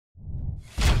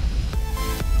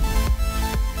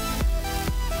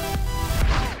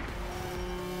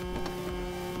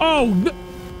Oh, no.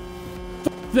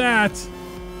 That.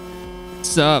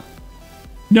 What's up?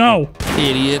 No.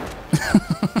 Idiot.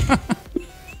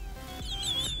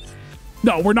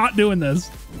 No, we're not doing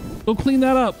this. Go clean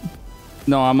that up.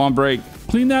 No, I'm on break.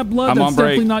 Clean that blood. That's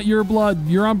definitely not your blood.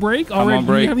 You're on break? All right, on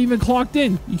break. You haven't even clocked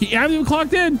in. You haven't even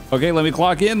clocked in. Okay, let me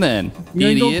clock in then.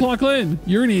 You go clock in.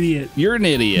 You're an idiot. You're an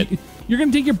idiot. You're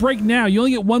going to take your break now. You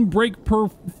only get 1 break per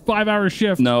 5-hour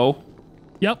shift. No.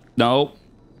 Yep. No.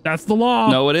 That's the law.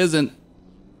 No, it isn't.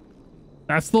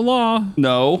 That's the law.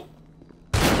 No.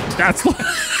 That's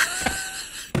the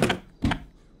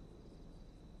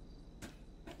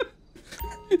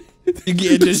You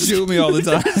can't just shoot me all the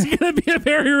time. It's gonna be a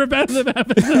very repetitive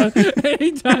episode.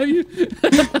 Anytime you.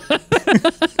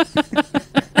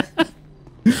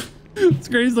 It's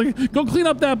crazy. Like, go clean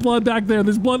up that blood back there.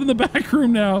 There's blood in the back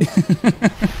room now.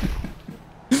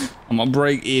 I'm on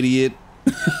break, idiot.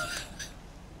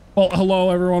 Well,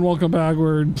 hello everyone. Welcome back.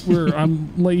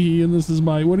 I'm Leahy, and this is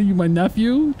my. What are you? My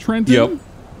nephew, Trenton. Yep.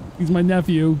 He's my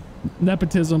nephew.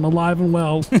 Nepotism, alive and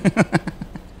well.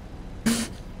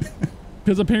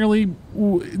 Because apparently,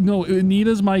 no,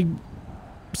 Anita's my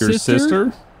Your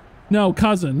sister? No,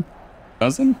 cousin.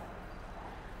 Cousin?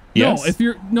 Yes.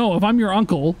 No, if I'm your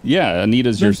uncle. Yeah,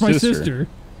 Anita's your sister. That's my sister.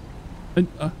 And,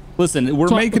 listen, we're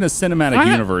making a cinematic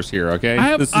universe here,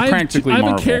 okay? This is practically Marvel.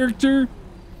 I have a character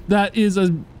that is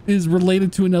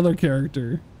related to another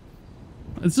character.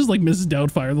 It's just like Mrs.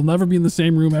 Doubtfire. They'll never be in the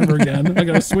same room ever again. I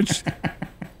gotta switch.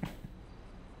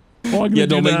 Oh, yeah,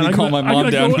 don't make me call my mom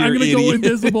down here, I'm gonna idiot. go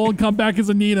invisible and come back as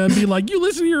Anita and be like, "You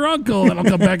listen to your uncle," and I'll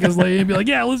come back as Leigh and be like,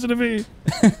 "Yeah, listen to me."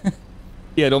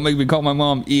 Yeah, don't make me call my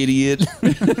mom, idiot.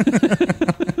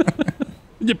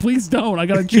 Yeah, please don't. I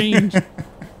gotta change.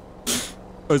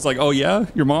 It's like, oh yeah,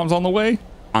 your mom's on the way.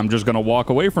 I'm just gonna walk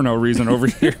away for no reason over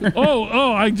here.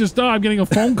 I'm getting a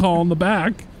phone call in the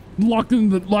back, locking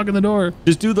the door.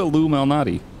 Just do the Lou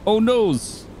Malnati. Oh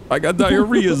noes. I got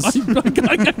diarrheas.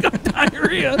 I got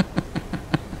diarrhea.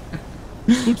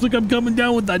 Looks like I'm coming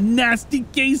down with a nasty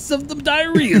case of the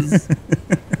diarrheas.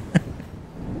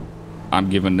 I'm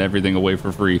giving everything away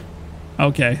for free.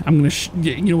 Okay, I'm gonna.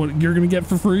 You know what you're gonna get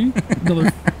for free?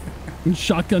 Another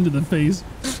shotgun to the face.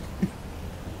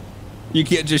 You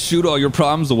can't just shoot all your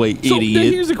problems away, So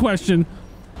idiot. here's a question: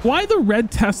 why the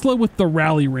red Tesla with the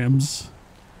rally rims?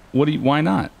 Why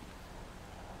not?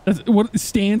 What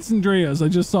Stance Andreas? I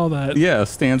just saw that. Yeah,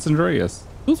 Stance Andreas.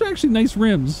 Those are actually nice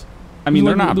rims. I mean,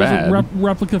 they're not bad. Like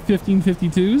replica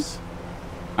 1552s.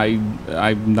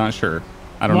 I'm not sure.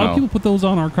 I don't know. A lot of people put those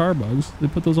on our car bugs. They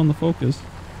put those on the Focus.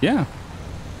 Yeah.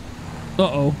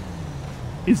 Uh-oh.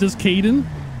 Is this Caden?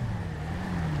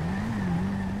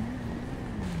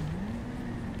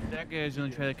 That guy's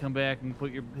gonna try to come back and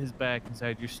put his back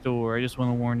inside your store. I just want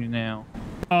to warn you now.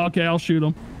 Okay, I'll shoot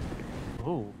him.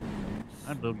 Oh,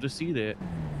 I'd love to see that.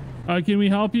 Can we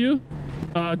help you?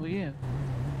 Well, yeah.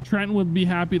 Trenton would be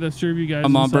happy to serve you guys.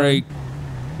 I'm on break.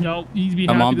 No, he'd be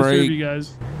happy to serve you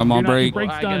guys. I'm on break.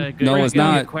 Break's done. No, it's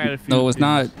not. No, it's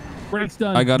not. Break's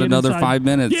done. I got another 5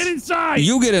 minutes. Get inside.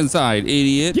 You get inside,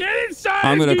 idiot. Get inside.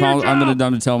 I'm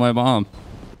gonna tell my mom.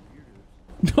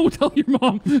 Don't tell your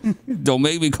mom. Don't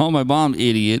make me call my mom,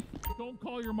 idiot. Don't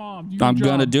call your mom. I'm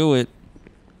gonna do it.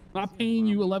 I'm not paying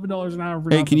you $11 an hour for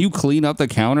Hey, nothing. can you clean up the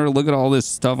counter? Look at all this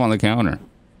stuff on the counter.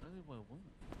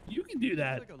 You can do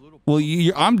that. Well,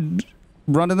 I'm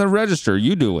running the register.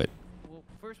 You do it.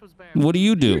 What do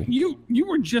you do? You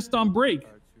were just on break.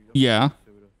 Yeah.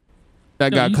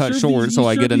 That got cut short, so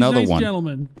I get another one.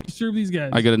 Gentlemen, you serve these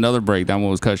guys. I get another break. That one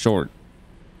was cut short.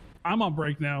 I'm on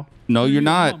break now. No, you're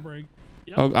not. I'm on break.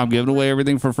 Yep. Oh, I'm giving away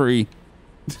everything for free.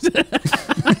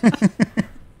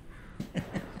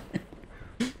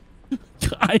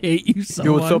 I hate you so much.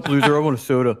 Yo, what's up, loser? I want a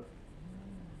soda.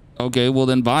 Okay, well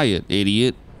then buy it,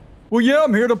 idiot. Well, yeah,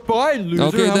 I'm here to buy it, loser.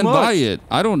 Okay, how then much? buy it.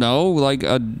 I don't know, like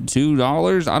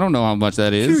 $2. I don't know how much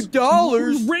that is.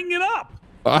 $2? Ring it up.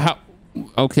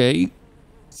 Okay.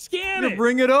 Scan it.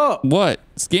 Bring it up. What?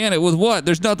 Scan it with what?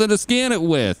 There's nothing to scan it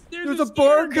with. There's a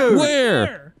barcode.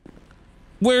 Where?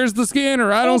 Where's the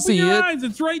scanner? I don't see it. Open your eyes.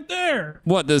 It's right there.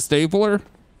 What, the stapler?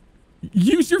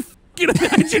 Use your fucking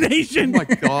imagination. Oh my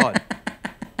god.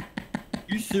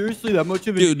 You seriously that much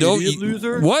of an idiot,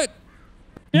 loser? What?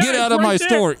 Yeah, get out of my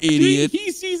store, idiot.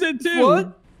 He sees it too.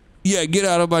 What? Yeah, get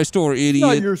out of my store, idiot.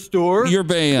 Not your store. You're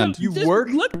banned. You work?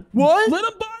 What? Let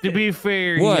him buy it. To be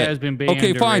fair, What? he has been banned.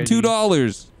 Okay, fine. already.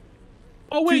 $2.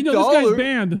 Oh wait, no, this guy's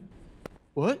banned.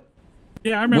 What?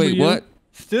 Yeah, I remember Wait, you. what?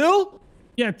 Still?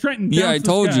 Yeah, Trenton. Yeah, I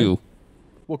told you.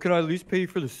 Well, can I at least pay you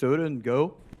for the soda and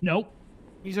go? Nope.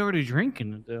 He's already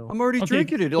drinking it though. I'm already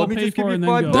drinking it. Go Let me pay just give for it you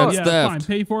and then $5. go. That's yeah, theft. Fine,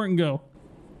 pay for it and go.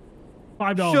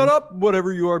 $5. Shut up,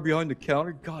 whatever you are behind the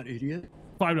counter. God, idiot.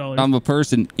 $5. I'm a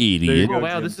person, idiot. go, Oh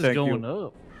wow, Jim. this is Thank going you.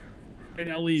 up. Hey,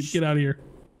 now leave. Get out of here.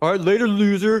 All right, later,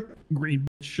 loser. Green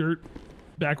shirt,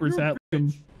 backwards hat.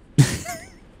 Looking.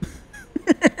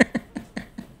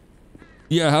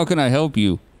 Yeah, how can I help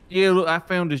you? Yeah, look, I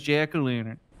found this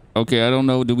jack-o'-lantern. Okay, I don't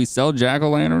know. Do we sell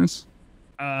jack-o'-lanterns?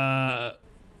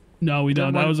 No, we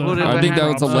don't. That was a. What I think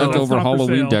that was a Oh, that's leftover not for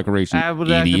Halloween sale. decoration. I would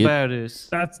like to Idiot. buy this.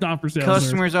 That's not for sale.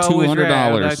 Customers always right.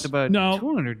 I would like $200. to buy No.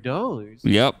 $200.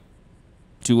 Yep.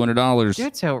 $200.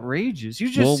 That's outrageous. You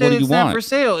just Well, said what do it's you not want? for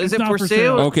sale. Is It's it not for for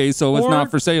sale? sale. Okay, so it's Or not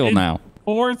for sale it- now.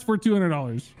 Or it's for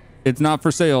 $200. It's not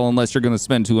for sale unless you're going to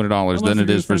spend $200. Then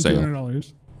it is for sale.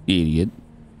 $200. Idiot.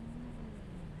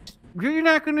 You're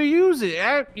not going to use it.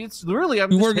 It's really,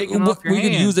 I'm just We're, taking off your we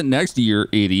could hand. use it next year,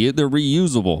 idiot. They're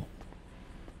reusable.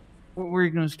 Where are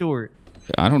you going to store it?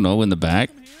 I don't know, in the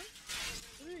back.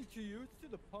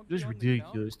 This is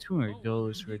ridiculous.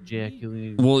 $200 for a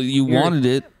jack-o'-lantern. Well, you Here. wanted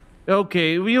it.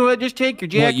 Okay, well, you know what? Just take your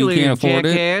What, you jack-o'-lantern, can't afford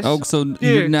jackass. it? Oh, so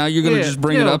Here, now you're going to yeah, just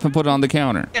bring it yeah. up and put it on the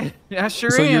counter. I sure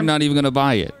So am. you're not even going to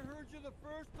buy it.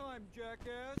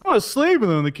 I was slaving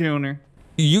on the counter.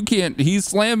 You can't. He's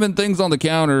slamming things on the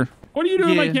counter. What are you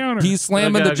doing on Yeah. my counter? He's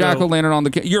slamming I the gotta go. jack-o'-lantern on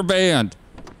the counter. You're banned.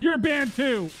 You're banned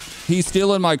too. He's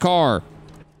stealing my car.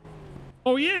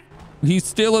 Oh yeah. He's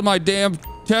stealing my damn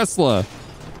Tesla.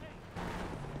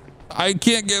 I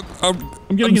can't get.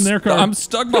 I'm getting in their car. I'm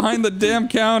stuck behind the damn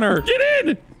counter. Get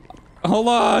in. Hold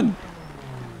on.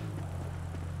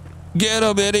 Get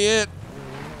him, idiot.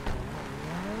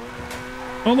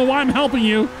 I don't know why I'm helping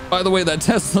you. By the way, that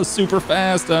Tesla's super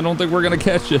fast. I don't think we're gonna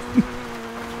catch it.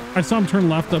 I saw him turn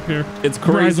left up here. It's Your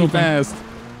eyes crazy open. fast.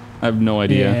 I have no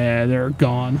idea. Yeah, they're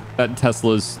gone. That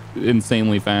Tesla's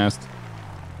insanely fast.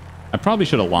 I probably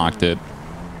should have locked it.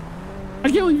 I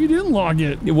can't believe you didn't log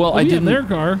it. Well, I We didn't. in their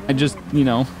car. I just,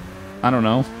 I don't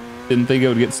know. Didn't think it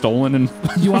would get stolen and.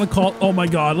 You want to call? Oh my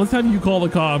God! Let's have you call the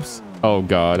cops Oh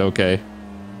God. Okay.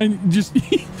 and just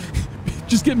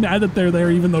just get mad that they're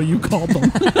there even though you called them.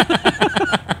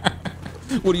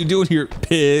 What are you doing here,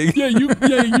 pig? Yeah,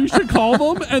 you should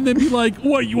call them and then be like,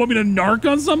 "What? You want me to narc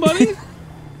on somebody?"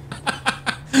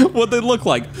 What they look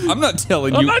like? I'm not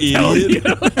telling I'm you, not idiot. telling you.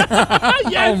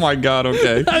 Yes, Oh my God.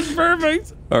 Okay. that's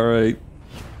perfect. All right.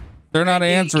 They're not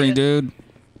answering, dude.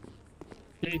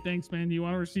 Hey, thanks, man. Do you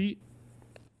want a receipt?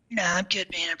 Nah, I'm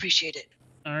good, man. I appreciate it.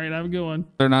 All right, have a good one.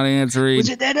 They're not answering. Was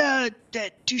it that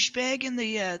douchebag in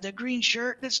the green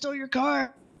shirt that stole your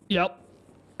car? Yep.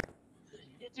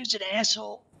 Dude's an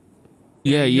asshole.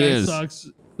 Yeah, he Guy is. Sucks.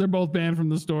 They're both banned from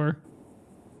the store.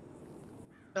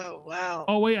 Oh wow.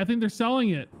 Oh wait, I think they're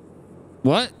selling it.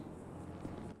 What?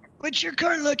 What's your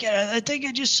car look at? I think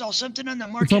I just saw something on the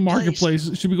It's marketplace. on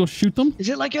marketplace. Should we go shoot them? Is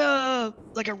it like a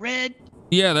red?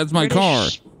 Yeah, that's my car.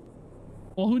 reddish-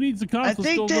 Well, who needs the cops? I Let's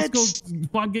think go that's-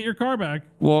 get your car back.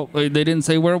 Well, they didn't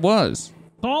say where it was.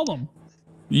 Call them.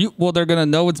 Well, they're gonna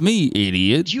know it's me,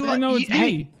 idiot. Do you I want? know it's you,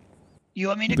 hey, me. you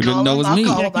want me to They didn't call know him? it's I'll me.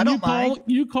 call Yeah, him. I don't mind.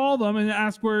 You call them and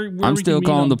ask where I'm we still can meet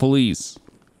calling the them. police.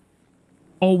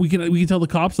 Oh, we can tell the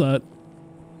cops that.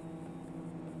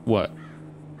 What?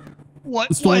 What?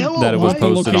 The story- Why, hello, That it was why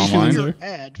posted is online? your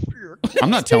ad for your- I'm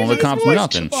not telling the cops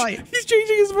nothing. Why? He's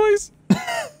changing his voice.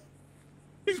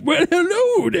 Well,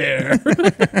 hello there.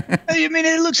 I mean,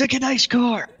 it looks like a nice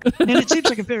car, and it seems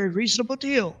like a very reasonable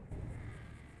deal.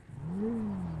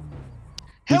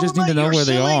 We just need to know where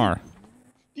they are.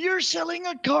 You're selling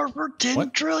a car for $10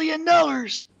 What? trillion. I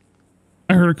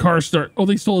heard a car start. Oh,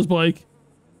 they stole his bike.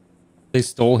 They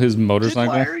stole his Then why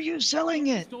motorcycle. are you selling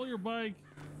it? Stole your bike.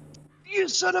 You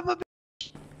son of a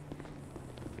bitch.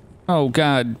 Oh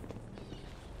God.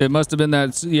 It must have been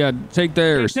that. Yeah, take Hey,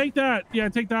 theirs. take that. Yeah,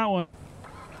 take that one.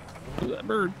 That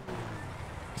bird.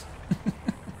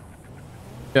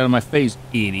 Get out of my face,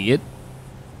 idiot.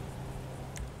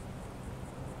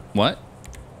 What?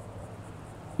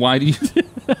 Why do you?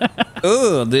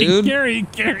 Ugh, dude.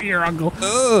 Carry your uncle.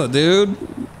 Ugh, dude.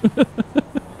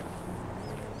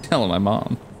 Telling my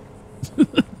mom.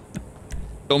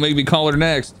 Don't make me call her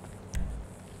next.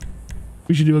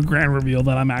 We should do a grand reveal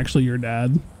that I'm actually your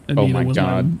dad. And Oh Nina my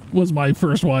God. was my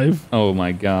first wife. Oh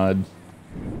my God.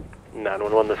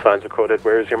 911, the signs are quoted.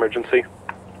 Where is your emergency?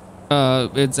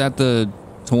 It's at the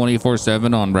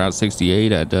 24/7 on Route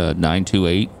 68 at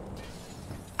 928.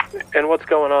 And what's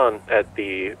going on at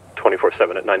the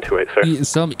 24/7 at 928, sir?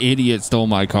 Some idiot stole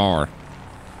my car.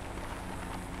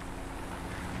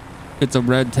 It's a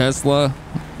red Tesla.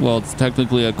 Well, it's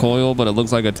technically a coil, but it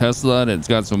looks like a Tesla, and it's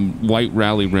got some white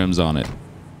rally rims on it.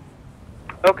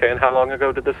 Okay, and how long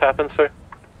ago did this happen, sir?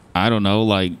 I don't know,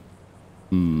 like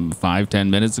 5-10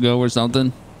 minutes ago or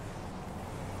something.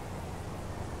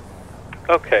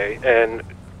 Okay, and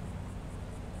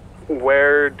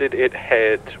where did it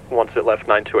head once it left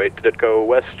 928? Did it go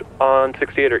west on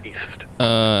 68 or east?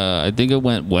 I think it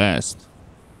went west,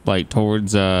 like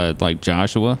towards like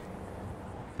Joshua.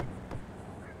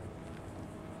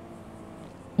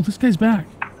 Well, this guy's back.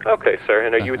 Okay, sir.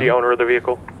 And are you the owner of the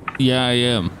vehicle? Yeah, I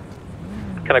am.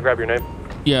 Can I grab your name?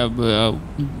 Yeah,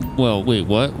 well, wait,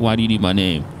 what? Why do you need my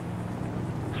name?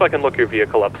 So I can look your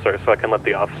vehicle up, sir, so I can let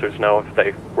the officers know if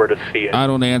they were to see it. I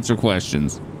don't answer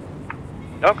questions.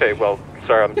 Okay, well,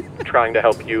 sir, I'm trying to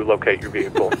help you locate your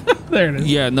vehicle. There it is.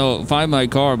 Yeah, no, find my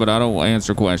car, but I don't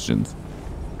answer questions.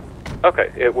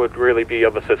 Okay, it would really be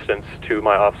of assistance to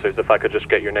my officers if I could just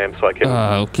get your name so I can...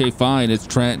 Okay, fine. It's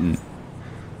Trenton.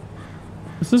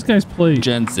 What's this guy's plate?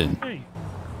 Jensen. Hey.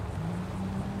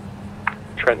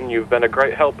 Trenton, you've been a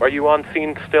great help. Are you on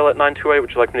scene still at 928? Would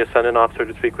you like me to send an officer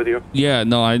to speak with you? Yeah,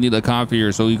 no, I need a cop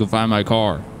here so he can find my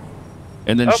car.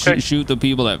 And then Okay. shoot the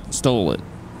people that stole it.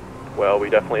 Well, we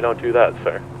definitely don't do that,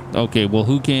 sir. Okay, well,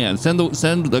 who can? Send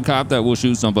the cop that will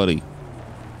shoot somebody.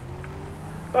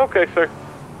 Okay, sir.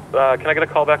 Can I get a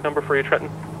callback number for you, Trenton?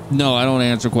 No, I don't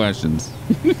answer questions.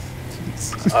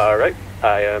 All right.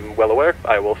 I am well aware.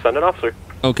 I will send an officer.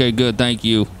 Okay, good. Thank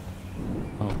you.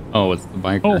 Oh, it's the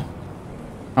biker. Oh,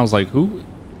 I was like, who?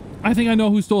 I think I know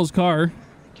who stole his car.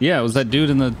 Yeah, it was that dude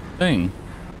in the thing.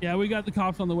 Yeah, we got the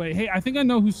cops on the way. Hey, I think I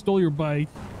know who stole your bike.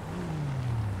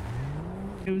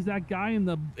 It was that guy in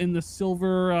the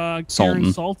silver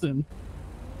Karen Sultan.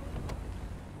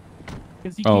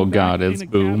 Oh God, it's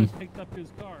Boom. Picked up his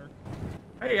car.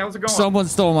 Hey, how's it going? Someone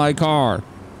stole my car.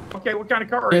 Okay, what kind of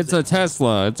car is It's it? a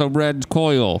Tesla. It's a red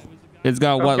coil. It's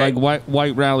got Okay.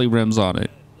 white rally rims on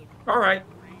it. All right.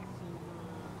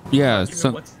 Yeah, You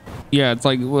know what's- yeah, it's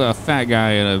like a fat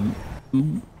guy and a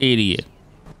idiot.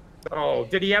 Oh,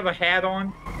 did he have a hat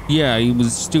on? Yeah, he was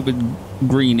a stupid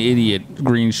green idiot,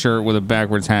 green shirt with a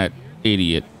backwards hat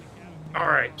idiot. All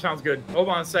right, sounds good. Hold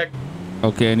on a sec.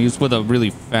 Okay, and he was with a really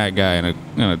fat guy in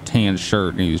a tan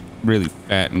shirt, and he was really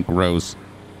fat and gross.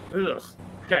 Ugh.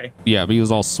 Okay. Yeah, but he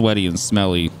was all sweaty and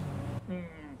smelly.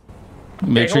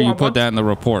 Make sure hold you on, put that in the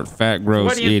report. Fat,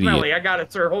 gross Sweaty and idiot. smelly. I got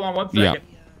it, sir. Hold on one second. Yeah.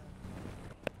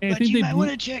 Hey, I But think you they might blew,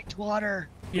 want to check Twatter.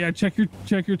 yeah, check your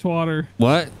twatter.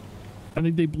 What? I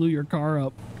think they blew your car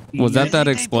up. Was I that that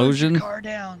think they blew your explosion? car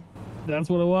down. That's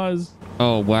what it was.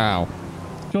 Oh, wow.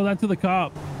 Show that to the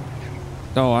cop.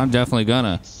 Oh, I'm definitely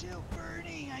gonna. It's still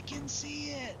burning. I can see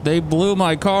it. They blew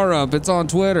my car up. It's on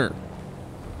Twitter.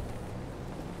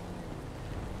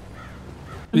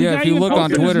 And the Yeah, guy if you even look on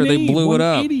posted his Twitter, they name, blew what it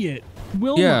up. Idiot.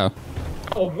 Wilmer. Yeah,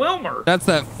 Oh, Wilmer. that's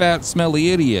that fat,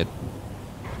 smelly idiot.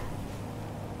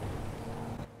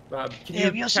 Can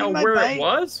Have you you tell seen my where bike? it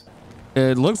was?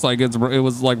 It looks like it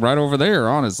was like right over there,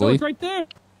 Oh, honestly. it's right there.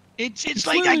 It's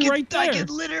like literally I right could, I there. could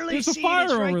literally There's a see fire it.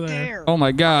 It's right over there. there. Oh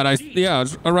my God! Yeah,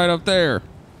 it's right up there.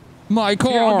 My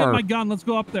car. Here, I'll get my gun. Let's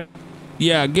go up there.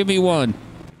 Yeah, give me one.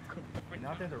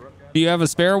 Do you have a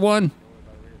spare one?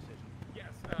 Yes.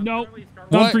 Nope. Charlie Star-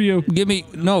 Gun What? for you. Give me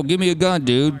a gun,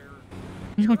 dude.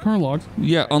 Here's my car logs.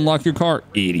 Yeah, unlock your car,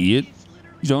 idiot.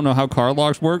 You don't know how car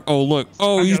locks work? Oh look.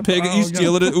 Oh, he's picking. He's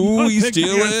stealing it. Ooh, he's I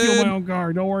steal my stealing. own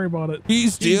car. Don't worry about it.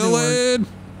 He's Easy work. stealing.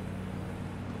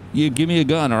 You give me a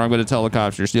gun, or I'm going to tell the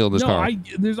cops you're stealing this No, car.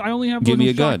 I only have Give me one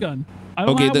a gun. shotgun. I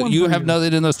don't Okay, have one you for have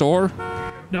nothing in the store?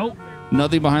 Nope.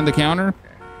 Nothing behind the counter?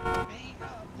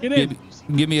 Get in.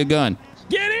 Give me a gun.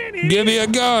 Get in. Idiot. Give me a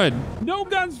gun. No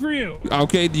guns for you.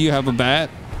 Okay, do you have a bat?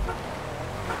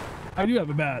 I do have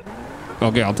a bat.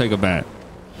 Okay, I'll take a bat.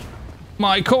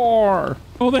 My car.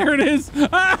 Oh, there it is. No.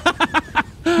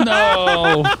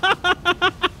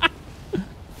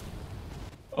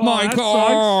 Oh, My that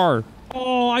car. sucks.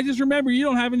 Oh, I just remember you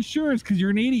don't have insurance because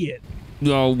you're an idiot.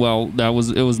 Oh, well,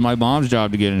 it was my mom's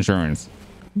job to get insurance.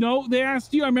 No, they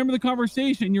asked you. I remember the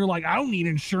conversation. You're like, I don't need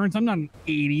insurance. I'm not an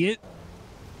idiot.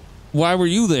 Why were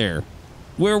you there?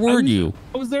 Where were you?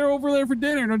 I was there over there for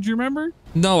dinner. Don't you remember?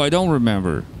 No, I don't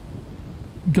remember.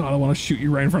 God, I want to shoot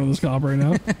you right in front of this cop right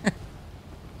now.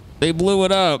 They blew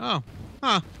it up. Oh,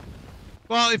 huh.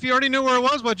 Well, if you already knew where it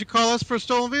was, why'd you call us for a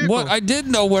stolen vehicle? What? I did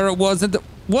know where it was.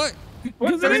 What?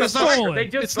 Because They're it in is the biker. stolen. They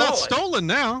just It's not stole it. stolen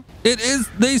now. It is.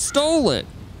 They stole it.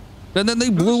 And then they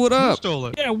blew it Who up. stole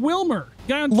it? Yeah, Wilmer.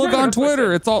 Guy on Look Twitter. on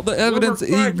Twitter. It's all the evidence. He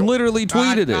Fragile. literally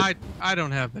tweeted it. I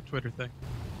don't have the Twitter thing.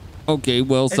 Okay,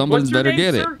 well, And someone what's your better name,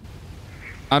 get it. sir?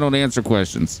 I don't answer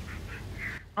questions.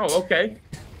 Oh, okay.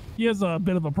 He has a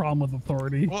bit of a problem with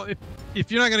authority. Well,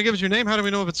 if you're not going to give us your name, how do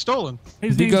we know if it's stolen?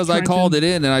 His name's Because I Trenton. called it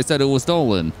in and I said it was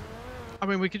stolen. I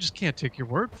mean, we just can't take your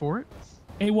word for it.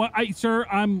 Hey, what? Sir,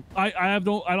 I don't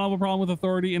have a problem with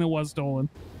authority, and it was stolen.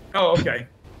 Oh, okay.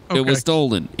 It was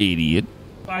stolen, idiot.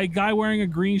 By a guy wearing a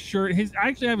green shirt. I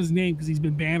actually have his name because he's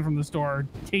been banned from the store.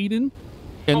 Caden.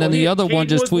 And then the other one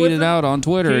just tweeted out on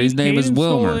Twitter. His name is Caden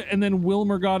stole Wilmer. it, and then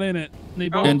Wilmer got in it. And they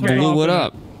both And ran blew off it in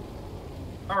up.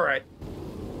 All right.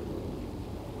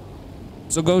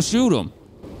 So go shoot him.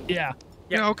 Yeah.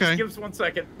 Yeah, okay. Just give us 1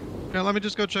 second. Yeah, let me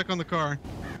just go check on the car.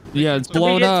 Yeah, it's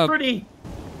blown it's up. pretty.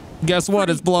 Guess what?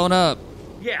 It's blown up.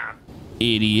 Yeah.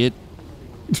 Idiot.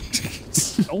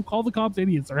 Don't call the cops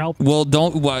idiots. They're helping. Well,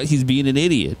 don't. Well, he's being an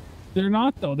idiot. They're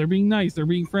not, though. They're being nice. They're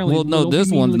being friendly. Well, no, Don't be this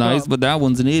mean to one's the nice, cops. but that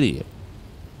one's an idiot.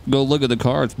 Go look at the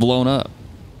car. It's blown up.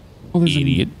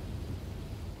 Idiot.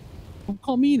 Don't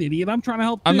call me an idiot. I'm trying to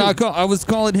help. I'm too. not. I was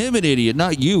calling him an idiot,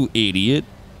 not you, idiot.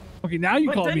 Okay, now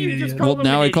you call me an idiot. Well,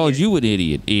 now I called you an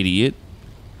idiot, idiot.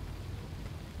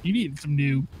 You need some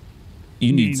new.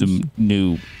 You need some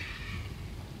new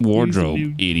wardrobe,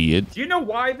 new- idiot. Do you know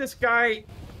why this guy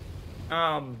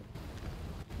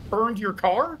burned your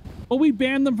car? Well, we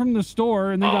banned them from the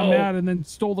store, and they got Oh. mad and then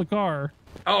stole the car.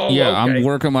 Oh, Yeah, okay. I'm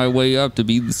working my way up to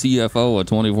be the CFO of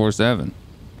 24/7.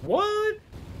 What?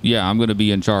 Yeah, I'm gonna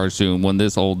be in charge soon when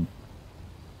this old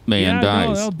man yeah, no,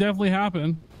 dies. that'll definitely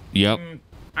happen. Yep.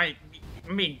 I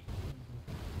mean,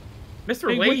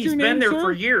 Mr. Hey, what's Leahy's your been name, there sir?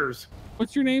 for years.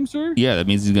 What's your name, sir? Yeah, that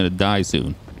means he's gonna die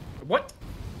soon. What?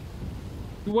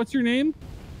 What's your name?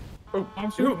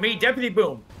 Who? Me, Deputy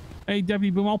Boom. Hey,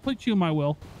 Deputy Boom, I'll put you in my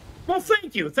will. Well,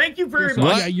 thank you. Thank you very You're-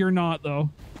 much. Yeah, you're not, though.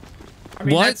 I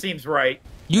mean, What? that seems right.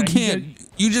 You can't.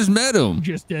 You just met him.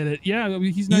 Just did it. Yeah, I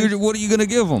mean, he's nice. What are you gonna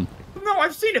give him? No,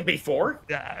 I've seen it before.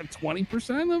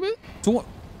 20% of it?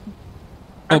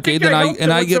 Okay, think then I I helped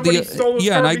and him I when get the somebody stole his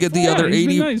yeah, and car I get the before. other Yeah, he's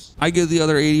been 80. nice. I get the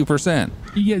other 80%.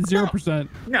 You get 0%.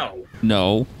 No.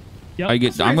 No. Yep. I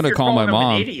get. I'm gonna call my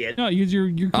mom. No, you're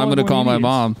I'm gonna call my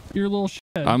mom. You're a little shit.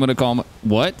 I'm gonna call my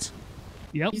what?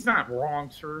 Yep. He's not wrong,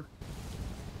 sir.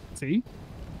 See?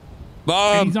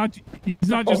 Mom. And he's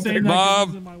not just saying that. 'cause Mom.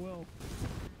 it's in my will.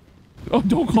 Oh,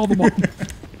 don't call the mom.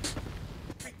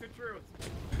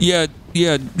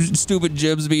 Yeah, stupid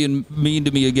Jib's being mean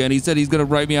to me again. He said he's gonna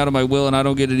write me out of my will and I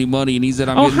don't get any money. And he said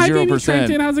I'm Oh, getting hi, 0%. Danny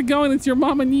Trenton. How's it going? It's your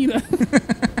mom, Anita.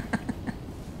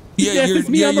 Yeah, Yes, it's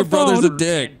me on your the brother's a phone.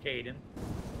 dick.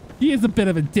 He is a bit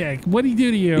of a dick. What did he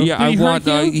do to you? Yeah, Did I he hurt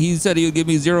want. you? He said he would give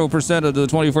me 0% of the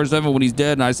 24/7 when he's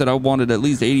dead, and I said I wanted at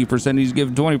least 80%. He's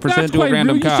giving 20% That's to a quite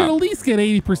random rude. You should cop. at least get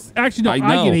 80%. Actually, no, I I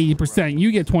know. get 80%.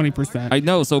 You get 20%. I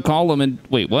know. So call him and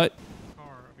wait. What?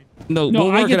 No, No,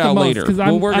 we'll I work get it the out most, later. 'cause We'll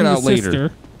I'm- work I'm it the out later.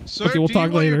 sister. Sir, Okay, we'll do you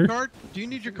talk want your later. car- do you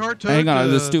need your car towed? Hang on,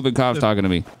 to this stupid cop's talking to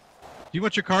me. Do you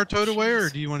want your car towed away, or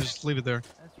do you want to just leave it there?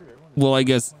 Well, I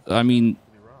guess. I mean,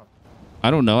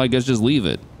 I don't know. I guess just leave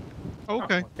it.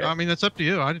 Okay. I mean, that's up to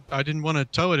you. I didn't want to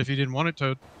tow it if you didn't want it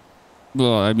towed.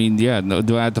 Well, I mean, yeah. No,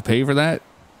 do I have to pay for that?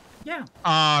 Yeah.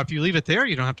 If you leave it there,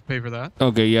 you don't have to pay for that.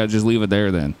 Okay, yeah, just leave it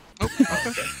there then. Okay.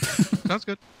 Sounds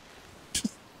good.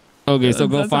 Okay, so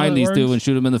go That's how find it these two works. and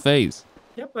shoot them in the face.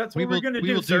 Yep, that's We what we're will. gonna We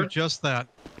do, will sir. do just that.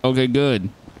 Okay, good.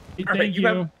 Hey, All right, thank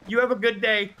you. you have a good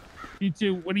day. You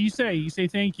too. What do you say? You say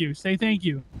thank you. Say thank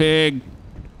you. Pig,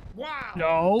 Wow.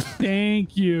 No,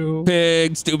 thank you.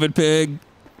 pig, stupid pig.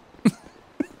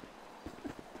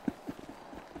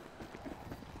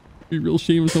 Be real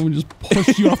shame if someone just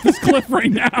pushed you off this cliff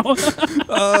right now.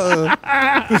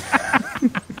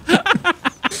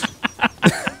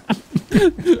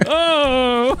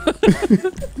 Oh.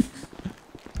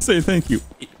 Say thank you,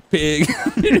 pig.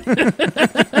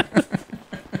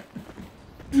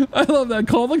 I love that.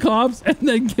 Call the cops and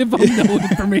then give them no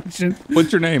information.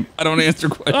 What's your name? I don't answer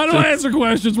questions. I don't answer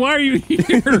questions. Why are you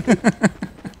here?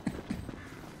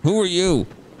 Who are you?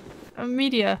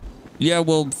 Media. Yeah,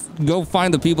 well, go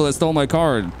find the people that stole my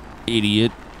car,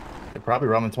 idiot. They're probably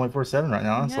robbing 24/7 right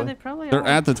now, honestly. Yeah, they probably They're are.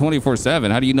 at the 24/7.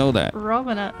 How do you know that?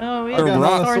 Robbing it. Oh, we They're,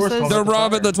 have sources. they're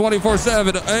robbing the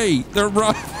 24/7. Hey, they're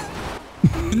robbing.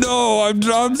 No, I'm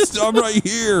right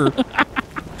here.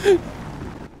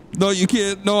 No, you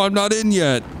can't. No, I'm not in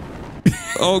yet.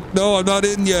 Oh, no, I'm not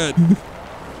in yet.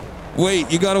 Wait,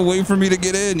 you gotta wait for me to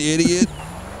get in, idiot.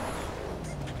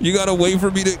 You gotta wait for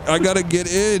me to. I gotta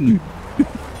get in.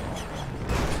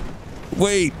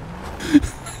 Wait.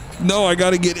 No, I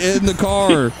gotta get in the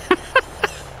car.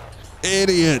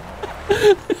 Idiot.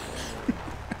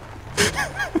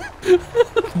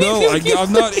 No,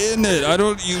 I'm not in it. I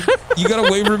don't. You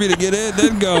gotta wait for me to get in,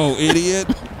 then go, idiot.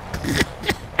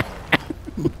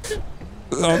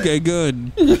 Okay,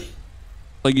 good.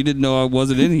 Like you didn't know I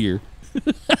wasn't in here.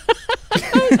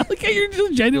 Look at you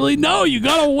just genuinely no. You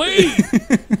gotta wait.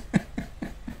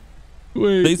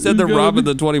 Wait. They said they're robbing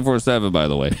the 24/7. By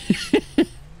the way,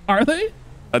 Are they?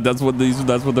 That's what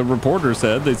the reporter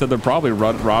said. They said they're probably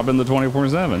robbing the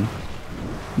 24/7.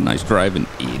 Nice driving,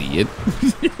 idiot.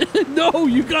 No,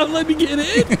 you gotta let me get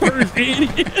in first,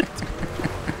 idiot.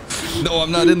 No,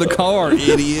 I'm not in the car,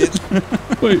 idiot.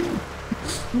 Wait,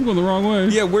 I'm going the wrong way.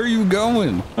 Yeah, where are you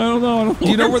going? I don't know. Do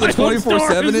you know where the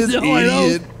 24/7 is,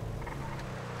 idiot?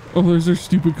 Oh, there's their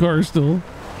stupid car still.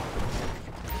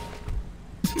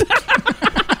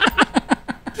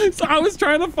 So I was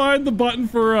trying to find the button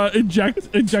for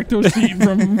ejecto seat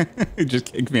from. It just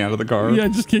kicked me out of the car. Yeah,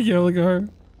 just kick you out of the car.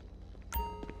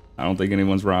 I don't think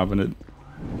anyone's robbing it.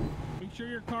 Make sure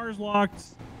your car's locked.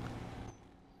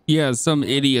 Yeah, some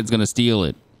idiot's gonna steal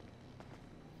it.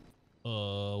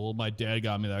 Well, my dad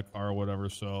got me that car or whatever,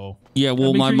 so. Yeah,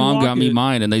 well, my mom got me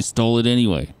mine, and they stole it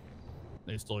anyway.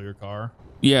 They stole your car?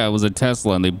 Yeah, it was a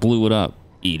Tesla, and they blew it up.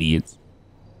 Idiots.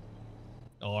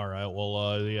 Oh, all right.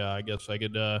 Well, yeah, I guess I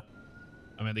could. I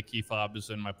mean, the key fob is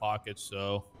in my pocket,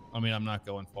 so I mean, I'm not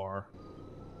going far.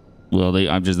 Well,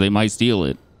 they might steal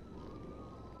it.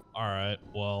 All right.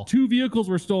 Well, 2 vehicles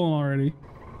were stolen already.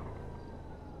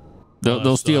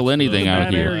 They'll steal anything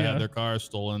out here. I had their car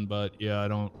stolen, but yeah, I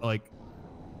don't like.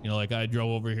 You know, like I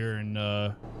drove over here and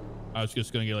I was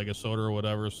just gonna get like a soda or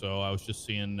whatever, so I was just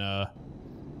seeing,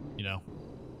 you know,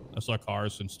 I saw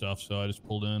cars and stuff, so I just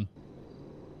pulled in.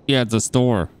 Yeah, it's a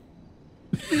store.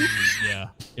 Yeah,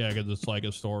 because it's like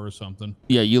a store or something.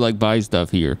 Yeah, you like buy stuff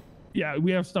here. Yeah,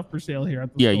 we have stuff for sale here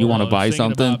at the Yeah, store. you want to buy I was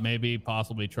thinking something? about maybe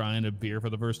possibly trying a beer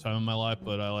for the first time in my life,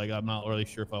 but I'm not really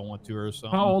sure if I want to or something.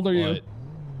 How old are you?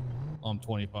 I'm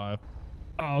 25.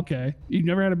 Oh, okay. You've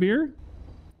never had a beer?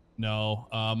 No,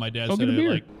 my dad Go said get a it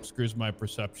beer. like screws my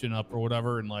perception up or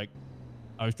whatever, and like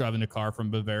I was driving a car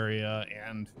from Bavaria,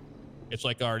 and it's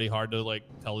like already hard to like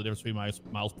tell the difference between my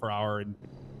miles per hour and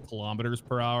kilometers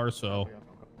per hour, so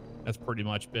that's pretty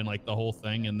much been like the whole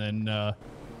thing. And then my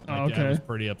dad was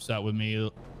pretty upset with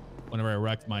me whenever I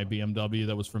wrecked my BMW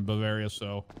that was from Bavaria,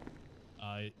 so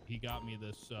he got me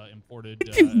this imported.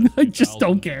 I just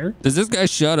don't care. Does this guy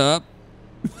shut up?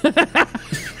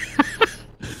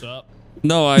 What's up?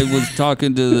 No, I was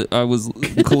talking to. I was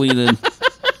cleaning.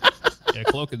 Yeah,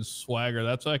 Cloak and Swagger.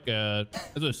 That's like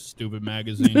that's a stupid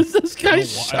magazine. This guy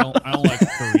I don't like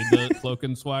to read the Cloak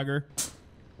and Swagger.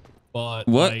 But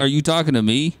What like, are you talking to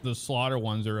me? The slaughter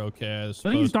ones are okay. I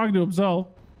think he's talking to himself.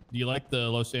 Do you like the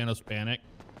Los Santos Panic?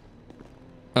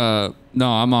 No,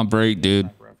 I'm on break, dude.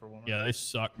 Yeah, they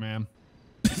suck, man.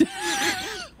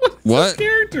 What?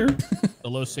 Character. The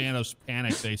Los Santos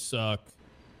Panic, they suck.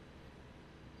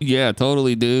 Yeah,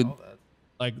 totally, dude.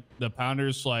 Like the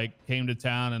Pounders like came to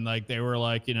town and like they were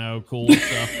like, you know, cool and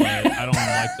stuff, but I don't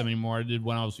like them anymore. I did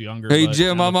when I was younger. Hey but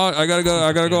Jim, I'm on. I gotta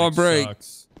go on break.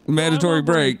 Sucks. Mandatory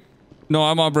break. No,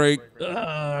 I'm on break.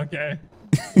 Okay.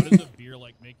 What does a beer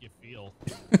like make you feel?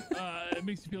 It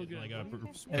makes you feel good. Like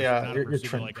Yeah, you're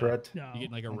Trenton, correct? You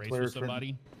get like a race Clear with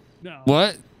somebody. No.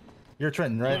 What? You're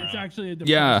Trenton, right? It's actually a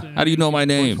Yeah. How do you know my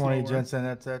name? 20 Jensen,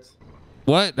 that's.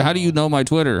 What? How do you know my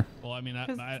Twitter? Well, I mean, I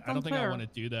don't think I want to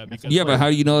do that because Yeah, but how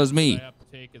do you know it's me?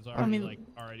 I mean,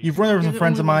 you've run over some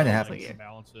friends of mine. It happens.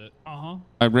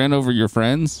 I ran over your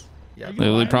friends. Yeah.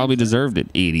 They probably deserved it,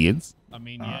 idiots. I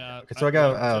mean, yeah. Okay, so I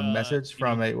got a message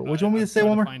from a. What do you want me to say,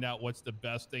 one more? Find out what's the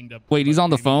best thing to. Wait, he's on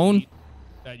the phone?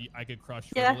 That I could crush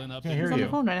Yeah. Ritalin up Can't in. hear He's on the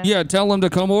you. phone right now. Yeah, tell him to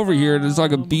come over here and it's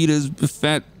like a beat his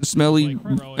fat, smelly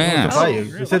ass. Oh,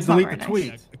 you said delete the That's not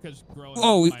tweet.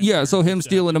 Oh, yeah, so him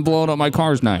stealing and blowing up my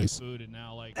car's nice.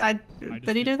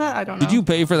 Did he do that? I don't know. Did you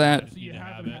pay for that?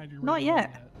 Not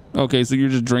yet. Okay, so you're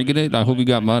just drinking it? I hope you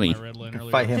got money.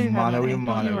 Fight Do him have mano money. a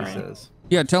mano, You're he right. says.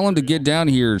 Yeah, tell him to get down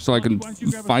here so I can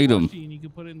fight him.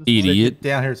 Idiot. Get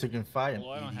down here so you can fight him.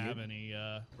 Well, I don't have any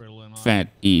Ritalin on. Fat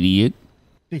idiot.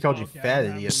 He called you fat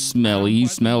idiot. Smelly. He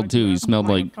smelled too. He smelled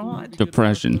like God.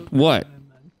 depression. What?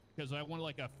 Because I want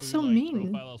like a food, So like,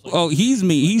 mean. profile that's, like, Oh, he's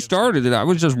me. He started it. I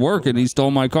was just working. He stole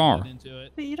my car. into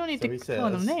it. But you don't need So to he call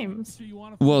them says- names.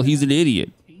 Well, he's an idiot.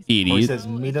 Or he Idiot. says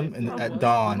meet him at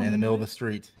dawn in the middle of the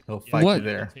street. He'll fight What? you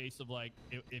there. Taste of, like,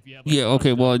 if you have, like, Yeah,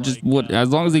 okay, well, like, just what? As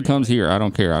long as he comes here, I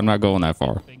don't care. I'm not going that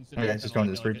far. things that Okay, are it's just kinda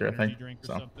going to the like street there, I energy think. drink or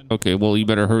So. something. Okay, well, you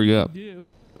better hurry up. He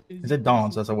said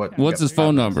dawn, so that's what. What's his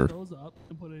phone number? Phone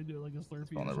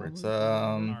number? It's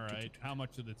All right. How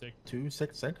much did it take?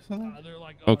 266 something.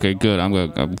 Okay, good.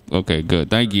 Okay, good.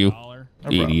 Thank you, $1?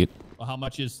 idiot. Well, how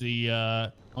much is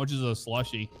the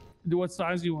slushy? What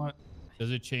size do you want?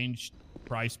 Does it change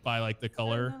price by like the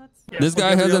color? This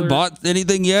guy hasn't bought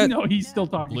anything yet? No, he's still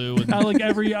talking. Blue and Like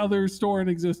every other store in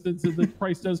existence, the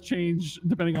price does change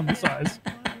depending on the size.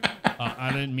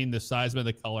 I didn't mean the size, but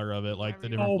the color of it, like the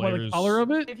different Oh, by flavors. the color of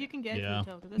it? If you can get Yeah.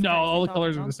 to this No, price, all the it's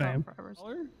colors are on the sale same. for hours.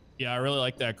 Yeah, I really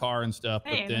like that car and stuff.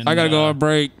 But then I gotta go on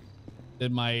break.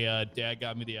 Then my dad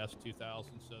got me the S2000,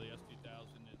 so the S2000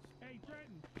 is. Hey,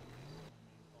 Trenton.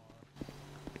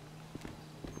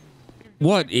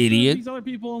 What, idiot? These other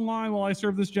people in line while I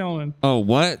serve this gentleman. Oh,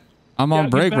 what? I'm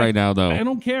on break right now, though. I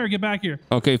don't care. Get back here.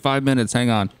 Okay, 5 minutes. Hang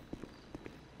on.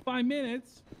 5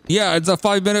 minutes? Yeah, it's a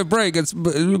 5-minute break. It's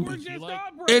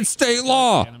state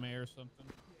law.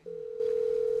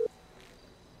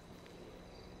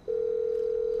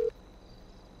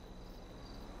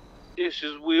 This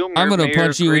is Wilmer. I'm gonna Mayor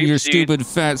punch you in your Grapeseed. stupid,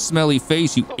 fat, smelly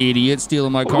face, you idiot,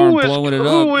 stealing my car and blowing it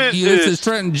up. This is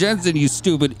Trenton Jensen, you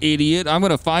stupid idiot. I'm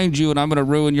gonna find you and I'm gonna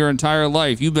ruin your entire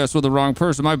life. You messed with the wrong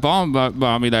person. My mom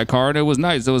bought me that car and it was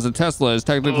nice. It was a Tesla. It's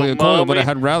technically a coil, but it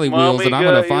had rally wheels, and I'm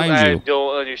gonna find you. I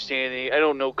don't understand it. I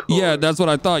don't know cars. Yeah, that's what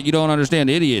I thought. You don't understand,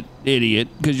 idiot,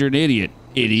 because you're an idiot,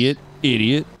 idiot.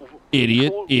 Idiot.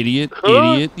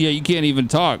 Yeah, you can't even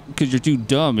talk because you're too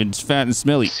dumb and fat and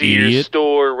smelly, See idiot. your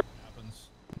store.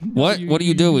 What are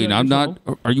you doing? I'm not.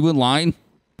 Are you in line?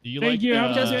 Do you Thank like you.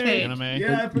 I'm just anime?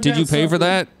 Yeah, Did you pay for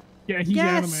that? Yeah, he's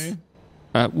anime.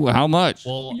 How much?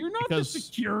 Well, You're not the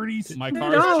security. My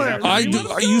car's I do.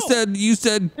 You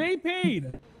said. They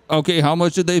paid. Okay, how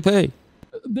much did they pay?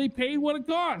 They paid what it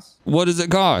costs. What does it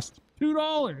cost?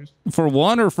 $2. For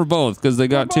one or for both? Because they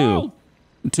got two.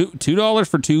 $2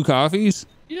 for 2 coffees?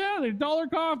 Yeah, they're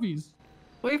 $1 coffees.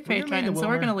 We've paid Trenton, so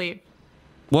we're gonna leave.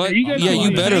 What? Yeah,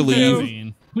 you better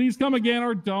leave. Please come again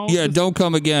or don't. Yeah, don't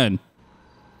come again.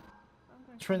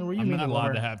 Trenton, were you I'm mean not to allowed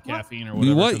Wilmer? to have caffeine or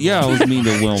whatever. What? Yeah, I was mean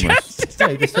to Wilmer. Yeah,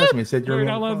 he just told me. He said You're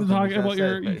not allowed to talk about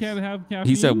you can't have caffeine.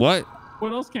 He said what?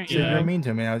 What else can't He you said have? you're mean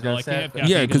to me. I was just sad.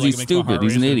 Yeah, because he's stupid.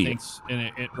 He's an idiot. And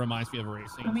it reminds me of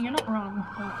racing. I mean, you're not wrong.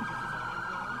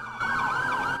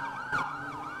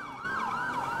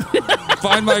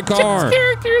 Find my car.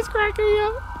 Character is cracking me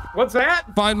up. What's that?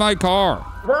 Find my car.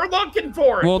 We're looking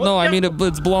for it. Well, no, I mean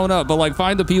it's blown up, but like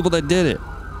find the people that did it.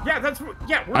 Yeah,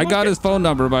 we're I got looking. his phone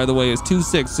number, by the way. It's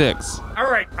 266. All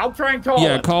right, I'll try and call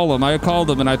Yeah, him. call him. I called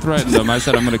him and I threatened him. I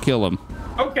said I'm gonna kill him.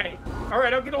 Okay. All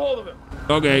right, I'll get a hold of him.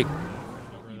 Okay.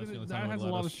 That has a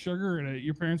lot of sugar in it.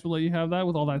 Your parents will let you have that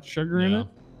with all that sugar in it?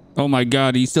 Oh my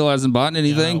God, he still hasn't bought Yeah,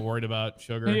 anything. I'm worried about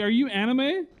sugar. Hey, are you anime?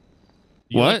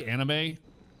 You What? like anime?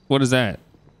 What is that?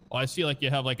 Well, I see like you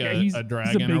have like Yeah, a he's a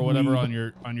dragon big or whatever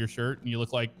weeb. on your shirt, and you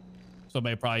look like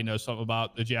somebody probably knows something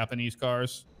about the Japanese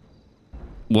cars.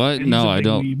 What? He's No, a I big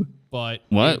don't. weeb. But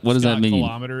What? What does that got mean?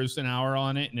 Kilometers an hour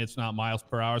on it, and it's not miles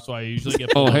per hour. So I usually get.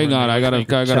 Oh, pulled hang over on. and I they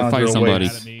gotta always fight Challenger somebody.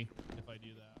 mad at me if I do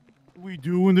that. We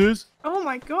doing this? Oh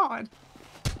my god.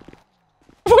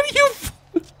 What are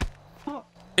you? Oh,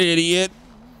 Idiot.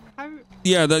 how,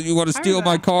 Yeah, that you want to steal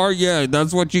my car? Yeah,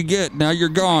 that's what you get. Now you're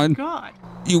gone. god.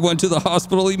 You went to the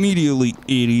hospital immediately,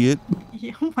 idiot.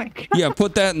 Yeah, oh my god. Yeah,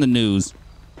 put that in the news.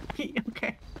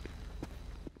 Okay.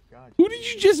 Who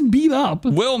did you just beat up?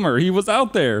 Wilmer, he was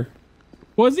out there.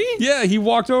 Was he? Yeah, he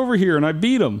walked over here and I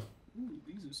beat him.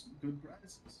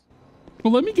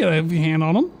 Well, let me get a hand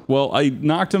on him. Well, I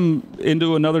knocked him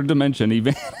into another dimension. He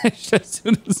vanished as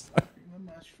soon as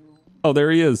Oh, there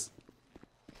he is.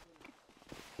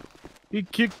 He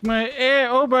kicked my ass.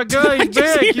 Oh my god, he's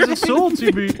back. He's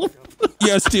assaulting me.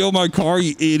 Yeah, steal my car,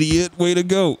 you idiot. Way to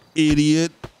go,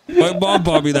 idiot. My mom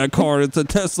bought me that car. It's a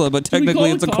Tesla, but Can we technically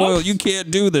call it's a the coil. cops? You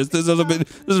can't do this. This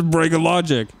is breaking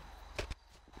logic.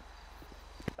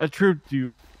 I tripped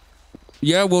you.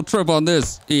 Yeah, we'll trip on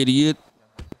this, idiot.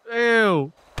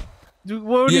 Ew. Dude,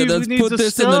 what Yeah, do let's you need put to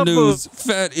this in the stop news. us?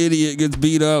 Fat idiot gets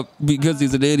beat up because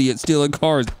he's an idiot stealing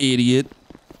cars, idiot.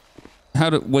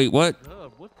 Wait, what?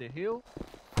 What the hell?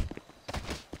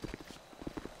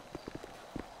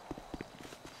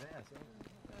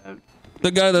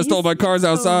 The guy that stole my car's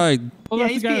outside. Oh, Yeah,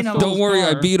 that's he's the guy that beating him. stole Don't his worry,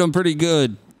 I car. beat him pretty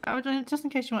good. Just in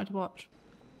case you wanted to watch.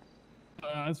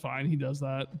 That's fine. He does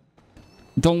that.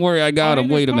 Don't worry, I got Oh, him.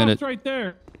 hey, Wait a there's minute. cops right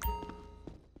there.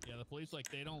 Yeah, the police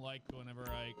they don't like whenever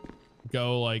I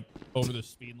go like over the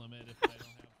speed limit if I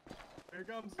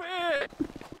don't have. Here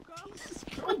comes.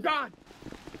 Oh God.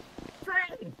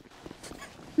 Trenton.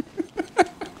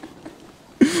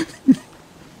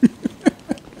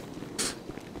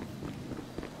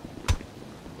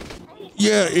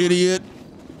 Yeah, idiot.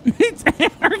 It's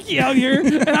anarchy out here,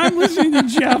 and I'm listening to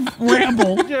Jeff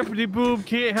ramble. Deputy Boob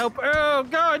can't help. Oh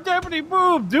god, Deputy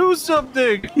Boob, do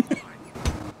something.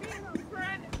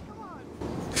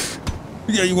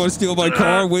 Yeah, you want to steal my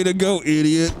car? Way to go,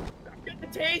 idiot. I'm gonna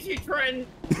tase you, Trenton.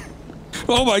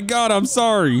 Oh my God, I'm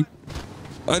sorry.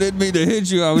 I didn't mean to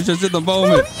hit you. I was just in the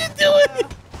moment. What are you doing?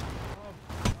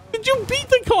 Did you beat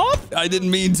the cop? I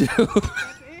didn't mean to.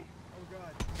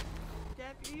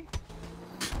 Debbie.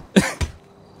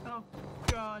 Oh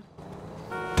god.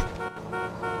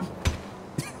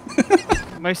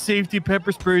 My safety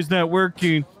pepper spray is not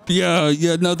working. Yeah,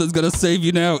 nothing's gonna save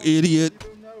you now, idiot.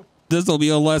 This will be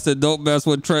a lesson. Don't mess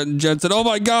with Trenton Jensen. Oh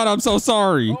my God, I'm so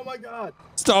sorry. Oh my God.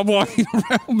 Stop walking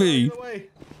around me.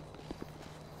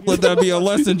 Let that be a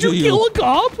lesson to you. Did you kill a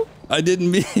cop? I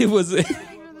didn't mean it was an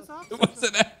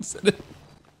accident.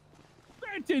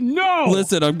 Trenton, no.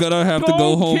 Listen, I'm gonna have to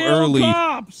go home early.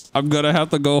 I'm gonna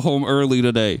have to go home early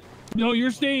today. No,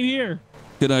 you're staying here.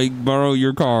 Can I borrow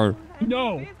your car?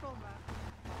 No.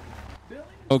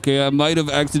 Okay, I might have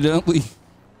accidentally.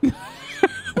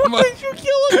 Why did you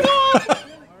kill a cop?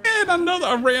 And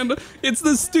another random. It's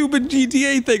the stupid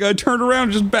GTA thing. I turned around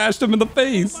and just bashed him in the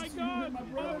face. Oh my God,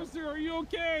 officer, are you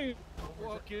okay?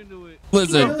 Walk into it.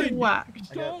 Listen, I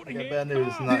got bad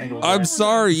news. I'm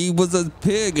sorry. He was a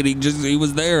pig, and he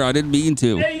was there. I didn't mean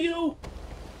to. Hey, you.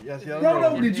 Yes,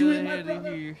 Roto, did you hit my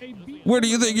brother? Where do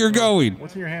you think you're going?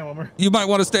 What's in your hand, Wilmer? You might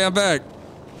want to stand back.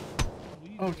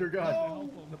 Oh, dear God.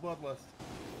 The bloodlust.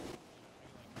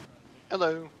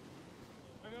 Hello.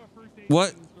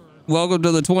 What? Welcome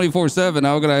to the 24/7.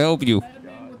 How can I help you?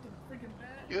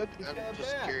 Good. I'm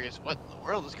just curious, what in the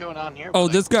world is going on here? Oh,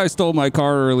 this guy stole my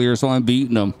car earlier, so I'm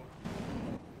beating him.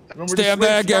 Stand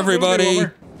back, everybody.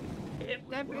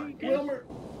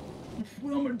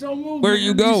 Wilmer, don't move. Where are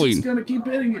you going? He's gonna keep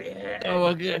hitting it. Oh,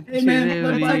 okay. Hey, man,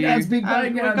 let my guys be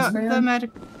bad We guys, got man.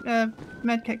 the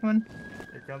med kick one.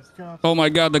 Here comes the cops. Oh my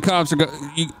God, the cops are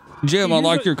Jim, I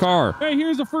like your car. Hey,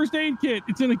 here's a first aid kit.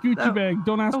 It's in a Gucci bag.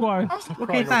 Don't ask why.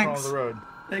 Okay, thanks.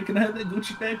 Hey, can I have that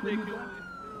Gucci bag? Thank you.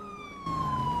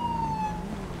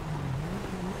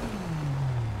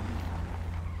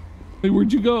 Hey,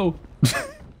 where'd you go?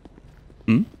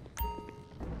 Hmm?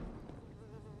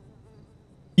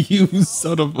 You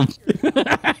son of a...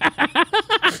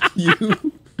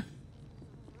 You...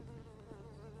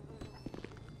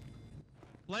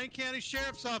 Blaine County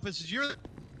Sheriff's Office is your...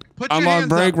 I'm on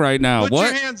break right now. Put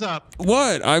What? your hands up.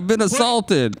 What? I've been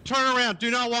assaulted. Turn around. Do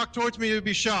not walk towards me. You'll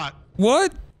be shot.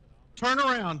 What? Turn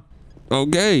around.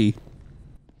 Okay.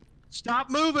 Stop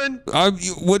moving.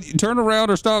 Turn around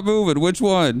or stop moving. Which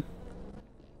one?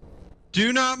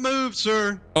 Do not move,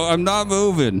 sir. Oh, I'm not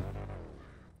moving.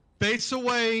 Face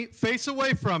away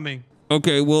from me.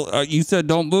 Okay, well, you said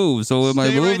don't move. So am I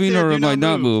Stay right moving there, or do am I not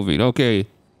not moving? Okay.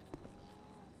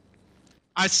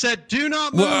 I said do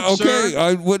not move, Well, okay,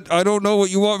 sir. I don't know what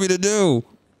you want me to do.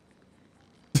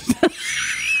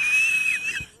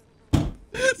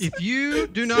 If you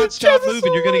do not stop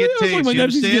moving, you're going to get tased. You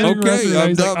understand? Okay,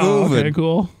 I'm not moving. Okay,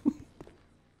 cool.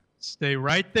 Stay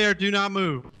right there. Do not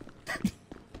move.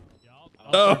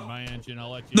 I'll turn my engine.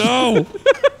 I'll let you. No.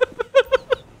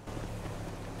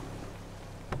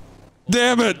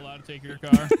 Damn it. Allowed to take your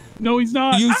car. No, he's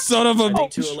not. You son of a...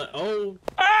 Oh.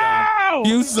 Ow!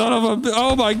 You son of a...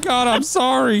 Oh my God, I'm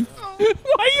sorry. Why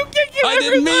are you kicking I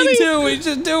didn't mean to. He's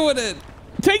just doing it.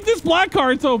 Take this black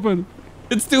car. It's open.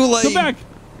 It's too late. Come back.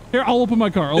 Here, I'll open my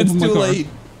car. It's too late.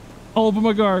 I'll open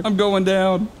my car. I'm going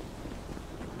down.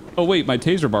 Oh wait, my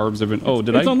taser barbs have been... Oh,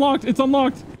 did It's unlocked. It's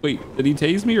unlocked. Wait, did he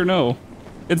tase me or no?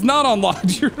 It's not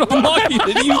unlocked. You're unlocking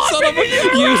it. You son of a... Take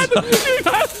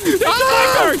the black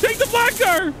car. Take the black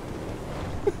car.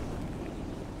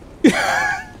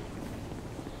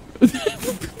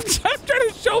 Just trying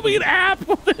to show me an app.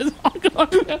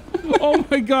 Oh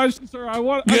my gosh, sir!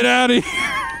 Get out of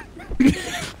here!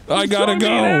 I gotta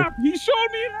go. He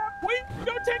showed me an app. Wait,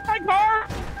 don't take my car.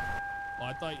 Oh,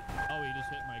 I thought. Oh, he just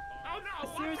hit my car. Oh no!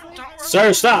 Seriously?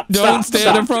 Sir, stop. Don't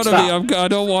stand in front of me. I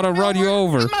don't want to run you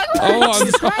over. Oh,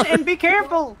 I'm sorry. And be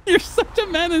careful. You're such a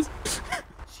menace.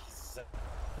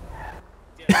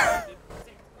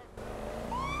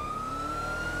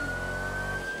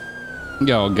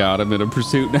 Oh God, I'm in a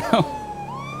pursuit now.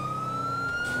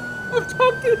 I'm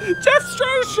talking. Jeff's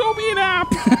trying to show me an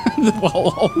app.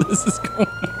 While all this is going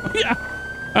on. Yeah,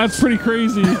 that's pretty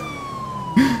crazy.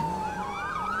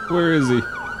 Where is he?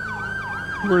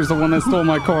 Where's the one that stole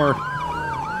my car?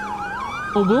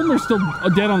 Well, Wilmer's still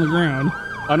dead on the ground.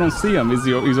 I don't see him. Is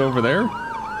he? He's over there.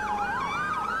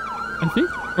 I think.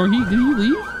 Or did he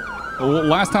leave? Well,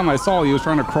 last time I saw, he was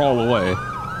trying to crawl away.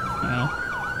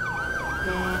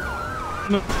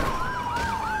 No.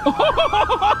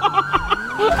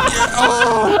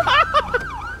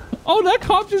 Oh, that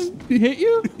cop just hit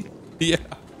you? Yeah.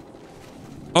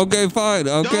 Okay, fine.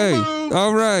 Okay.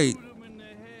 All right.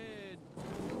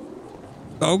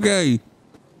 Okay.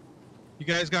 You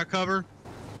guys got cover?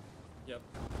 Yep.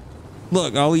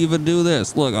 Look, I'll even do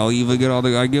this. Look, I'll even get on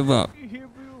the... I give up.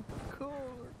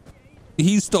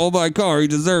 He stole my car. He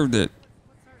deserved it.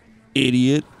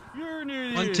 Idiot. You're an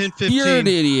idiot. 11015. You're an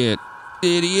idiot.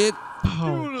 Idiot.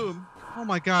 Oh. Oh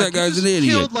my God! That guy's you an just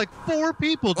idiot. Killed like 4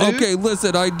 people, dude. Okay,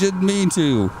 listen, I didn't mean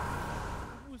to.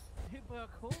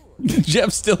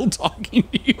 Jeff's still talking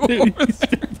to you. Over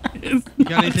there. You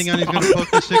got anything on? He's gonna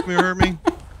poke me, stick me, or hurt me?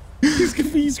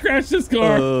 He scratched his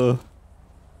car.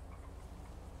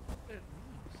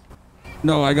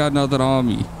 No, I got nothing on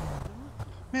me.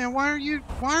 Man, why are you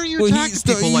Well, attacking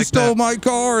people he like stole that? my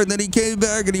car, and then he came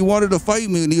back and he wanted to fight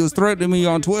me, and he was threatening me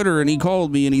on Twitter, and he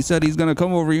called me and he said he's gonna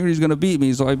come over here and he's gonna beat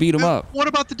me, so I beat him up. What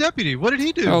about the deputy? What did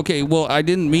he do? Okay, well, I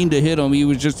didn't mean to hit him. He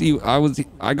was just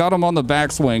I got him on the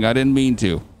backswing. I didn't mean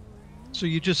to. So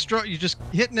you just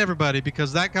hitting everybody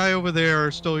because that guy over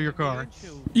there stole your car.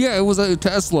 Yeah, it was a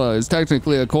Tesla. It's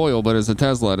technically a coil, but it's a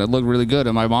Tesla, and it looked really good,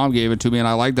 and my mom gave it to me, and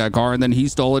I liked that car, and then he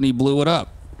stole it and he blew it up.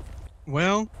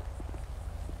 Well,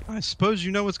 I suppose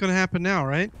you know what's going to happen now,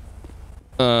 right?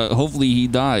 Hopefully he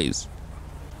dies.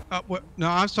 What? No,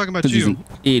 I was talking about 'Cause he's you. an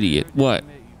idiot. What?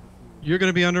 You're going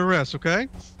to be under arrest, okay?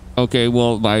 Okay,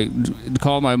 well,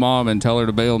 call my mom and tell her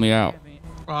to bail me out.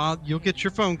 You'll get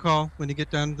your phone call when you get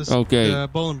down to this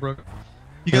Bolingbrook.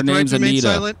 You Her got the right name's to remain Anita.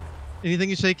 silent. Anything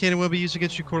you say can and will be used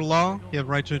against you in court of law. You have a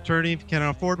right to an attorney. If you cannot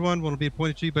afford one will be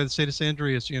appointed to you by the state of San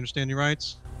Andreas. You understand your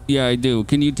rights? Yeah, I do.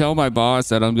 Can you tell my boss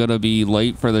that I'm gonna be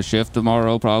late for the shift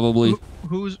tomorrow, probably?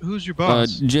 Who's your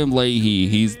boss? Jim Leahy.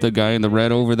 He's the guy in the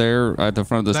red over there at the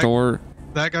front of the store.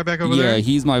 That guy back over there? Yeah,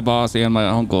 he's my boss and my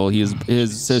uncle. His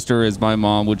sister is my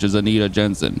mom, which is Anita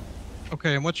Jensen.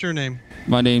 Okay, and what's your name?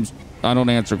 My name's. I don't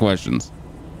answer questions.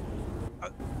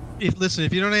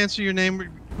 If you don't answer your name,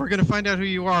 we're gonna find out who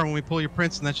you are when we pull your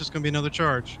prints, and that's just gonna be another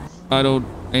charge. I don't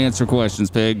answer questions,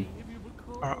 pig.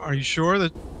 Are you sure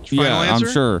that? Final Yeah, answer?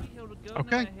 I'm sure.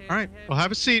 Okay, all right. Well,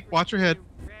 have a seat. Watch your head.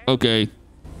 Okay.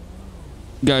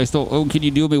 Guys, can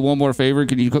you do me one more favor?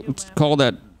 Can you call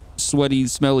that sweaty,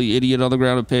 smelly idiot on the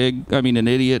ground a pig? I mean, an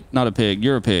idiot, not a pig.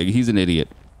 You're a pig. He's an idiot.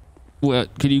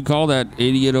 What? Can you call that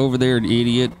idiot over there an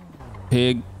idiot,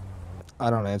 pig? I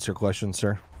don't answer questions,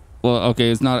 sir. Well, okay,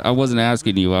 it's not. I wasn't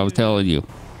asking you. I was telling you.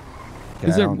 Okay,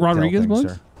 is it Rodriguez,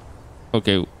 Bugs?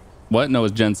 Okay. What? No,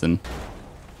 it's Jensen.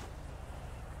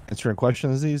 Answering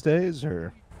questions these days,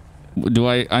 or do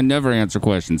I never answer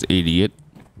questions, idiot.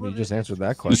 You just answered that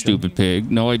You question. stupid pig.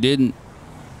 No, I didn't.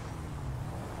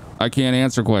 I can't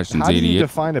answer questions, How do you idiot.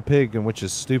 define a pig and which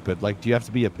is stupid? Like, do you have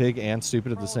to be a pig and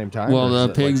stupid at the same time? Well, or is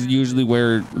the it pigs usually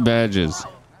wear badges.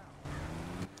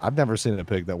 I've never seen a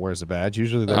pig that wears a badge.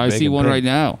 Usually they're I big see and one pink. right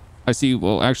now. I see.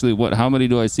 Well, actually, how many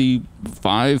do I see?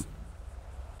 5.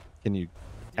 Can you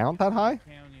count that high?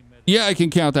 Yeah, I can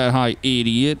count that high,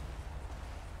 idiot.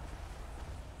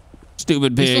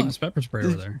 Stupid He still pig. has pepper spray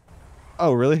over there.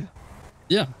 Oh, really?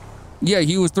 Yeah. Yeah,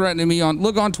 he was threatening me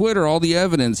look on Twitter, all the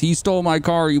evidence. He stole my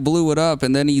car, he blew it up,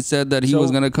 and then he said that he was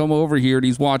going to come over here and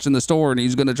he's watching the store and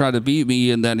he's going to try to beat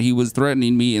me, and then he was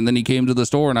threatening me, and then he came to the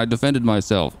store and I defended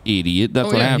myself. Idiot.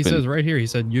 That's what happened. He says right here, he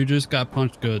said, you just got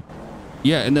punched good.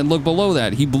 Yeah, and then look below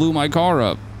that. He blew my car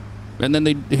up. And then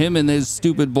him and his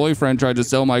stupid boyfriend tried to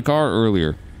sell my car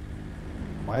earlier.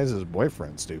 Why is his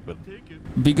boyfriend stupid?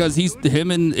 Because him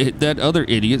and that other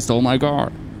idiot stole my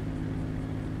car.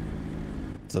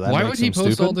 So that Why makes would he him post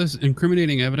stupid? all this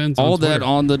incriminating evidence All on that Twitter?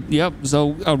 on the yep.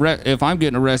 So if I'm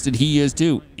getting arrested, he is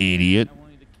too. Idiot.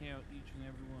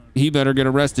 He better get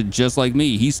arrested just like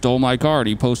me. He stole my car and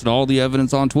he posted all the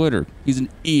evidence on Twitter. He's an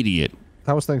idiot.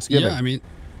 How was Thanksgiving? Yeah, I mean,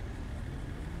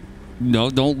 no,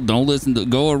 don't listen to.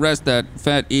 Go arrest that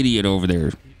fat idiot over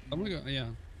there. I'm gonna go. Yeah.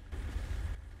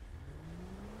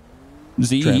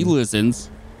 See, he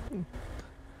listens.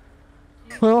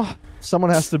 Well, someone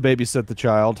has to babysit the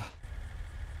child.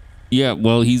 Yeah,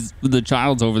 well, the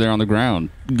child's over there on the ground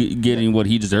getting what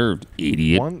he deserved.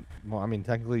 Idiot. Well, I mean,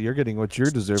 technically, you're getting what you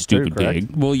deserve. Stupid too, correct?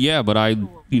 pig. Well, yeah, but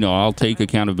I'll take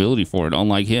accountability for it.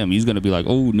 Unlike him, he's gonna be like,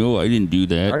 "Oh no, I didn't do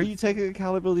that." Are you taking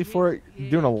accountability for it?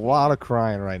 You're doing a lot of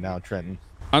crying right now, Trenton.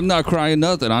 I'm not crying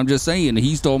nothing. I'm just saying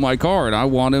he stole my car and I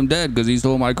want him dead because he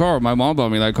stole my car. My mom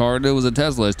bought me that car and it was a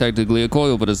Tesla. It's technically a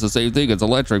coil, but it's the same thing. It's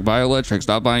electric. Buy electric.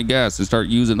 Stop buying gas and start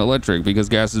using electric because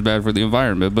gas is bad for the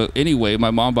environment. But anyway,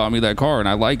 my mom bought me that car and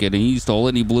I like it, and he stole it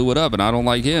and he blew it up, and I don't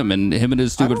like him. And him and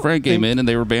his stupid friend came in and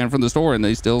they were banned from the store and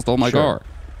they still stole my car.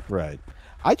 Right.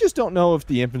 I just don't know if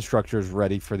the infrastructure is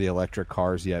ready for the electric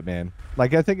cars yet, man.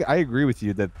 Like, I think I agree with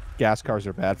you that gas cars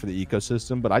are bad for the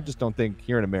ecosystem, but I just don't think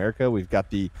here in America we've got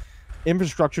the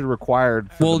infrastructure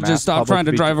required for Well, the just mass stop public trying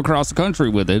to be- drive across the country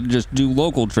with it. Just do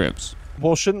local trips.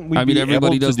 Well, shouldn't we I mean, be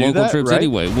everybody able to does do local that, trips right?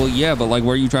 anyway. Well, yeah, but like,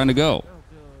 where are you trying to go?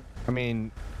 I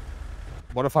mean,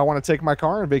 What if I want to take my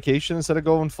car on vacation instead of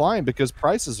going flying because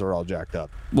prices are all jacked up?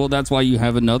 Well, that's why you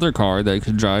have another car that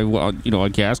could drive, well, you know, a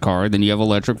gas car. Then you have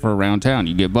electric for around town.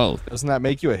 You get both. Doesn't that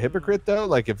make you a hypocrite though?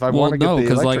 Like if I Well, want to get no, the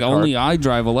because electric like car, only I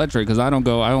drive electric because I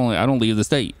don't leave the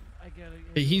state.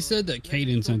 He said that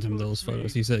Caden sent him those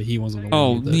photos. He said he wasn't the one.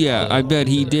 Oh who did yeah, it. I bet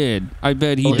he did. I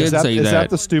bet he did say Is that. that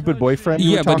the stupid boyfriend?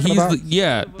 You Yeah, were but talking he's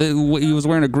about? he was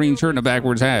wearing a green shirt and a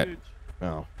backwards hat.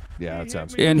 Oh, yeah, that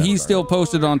sounds. And he still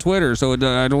posted on Twitter, so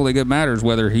I don't think it matters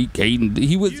whether he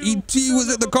was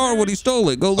at the car when he stole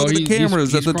it. Go look at the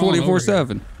cameras at the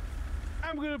 24/7.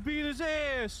 I'm gonna beat his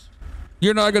ass.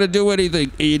 You're not gonna do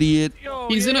anything, idiot.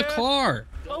 He's in a car.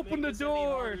 Open the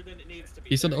door.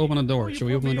 He said to open the door. Should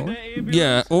we open the door?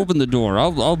 Yeah, open the door.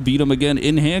 I'll beat him again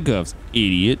in handcuffs,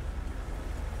 idiot.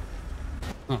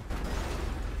 Oh.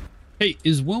 Hey,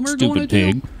 is Wilmer Stupid going to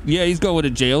jail? pig. Yeah, he's going to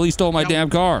jail. He stole my damn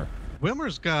car.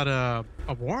 Wilmer's got a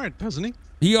warrant, doesn't he?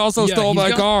 He also Yeah, stole he's my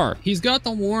got- car. He's got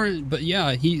the warrant, but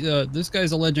yeah, this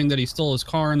guy's alleging that he stole his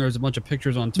car, and there's a bunch of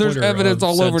pictures on Twitter. There's evidence of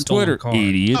all said over stolen Twitter, car.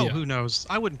 idiot. Oh, who knows?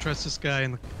 I wouldn't trust this guy,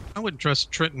 I wouldn't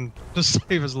trust Trenton to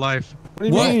save his life. What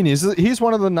do you mean? He's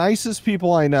one of the nicest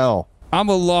people I know. I'm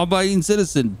a law-abiding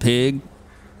citizen, pig.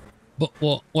 But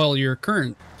well, your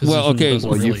current. Well, okay.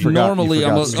 position doesn't really- Normally,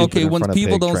 I'm stupid okay. in When front of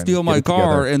people pig, don't Trenton. steal my Get it car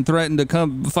together. and threaten to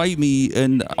come fight me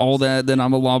and all that, then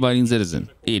I'm a law-abiding citizen,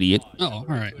 idiot. Oh, all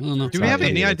right. Well, no. Do we have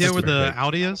any idea where the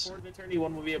Audi is?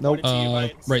 Nope.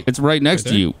 Right. It's right next to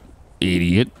there? you,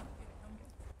 idiot.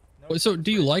 So,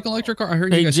 do you like electric cars? I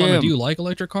heard Hey, you guys talking. Jim. Do you like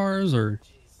electric cars or?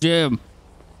 Jim,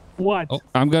 What? Oh.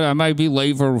 I might be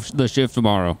late for the shift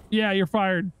tomorrow. Yeah, you're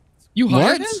fired. You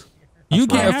hired What? him? You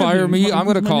That's can't right. fire me. He's I'm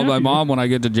gonna my call my nephew. mom when I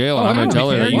get to jail, and Oh, I'm I gonna don't tell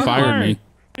her care. that you You're fired me.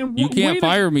 And You can't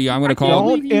fire me. I'm gonna call. Don't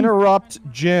believe you- interrupt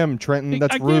Jim, Trenton.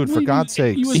 That's I can't rude, for believe God's you,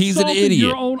 sakes. you He's an assaulted idiot.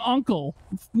 Your own uncle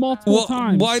multiple Well,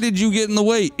 times. why did you get in the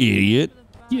way, idiot?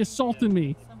 He assaulted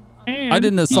me? And I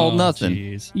didn't assault Oh, nothing.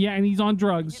 jeez. Yeah, and he's on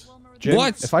drugs. Jim,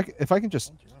 What? If I can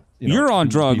just. You know, You're on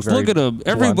be drugs. very Look at him. blunt.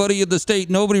 Everybody in the state,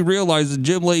 nobody realizes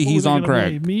Jim Leahy's Who's on gonna crack.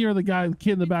 believe, me or the guy, the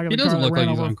kid in the back of He the doesn't car that look like ran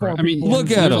he's over on four crack. I mean, people?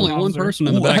 Look at there's him. only one person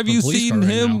in the back Have of you the police seen car right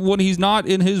him now. when he's not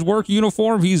in his work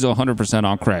uniform? He's 100%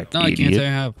 on crack. No, I idiot. can't say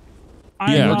I have.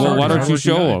 I Yeah, am well, not why a don't you hardworking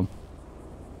show guy. him?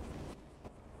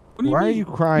 What do you Why are mean? you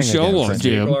crying? Show again, him,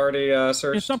 Trenton? Jim. already Yeah,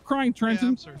 searched. stop crying,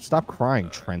 Trenton. Stop crying,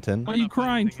 Trenton. Why are you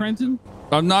crying, Trenton?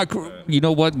 I'm not. You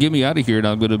know what? Get me out of here, and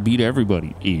I'm gonna beat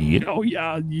everybody, idiot. Oh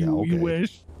yeah, you okay.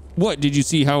 wish. What? Did you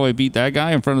see how I beat that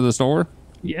guy in front of the store?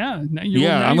 Yeah. Now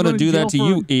Yeah, I'm gonna do that to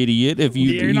you, idiot. If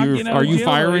you, Yeah, you're not getting out are of you jail,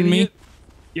 firing me? idiot.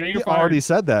 Yeah, you're You fired. already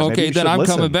said that. Maybe Okay, you then should I'm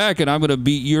listen. coming back, and I'm gonna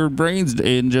beat your brains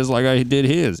in just like I did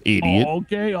his, idiot. Oh,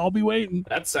 okay, I'll be waiting.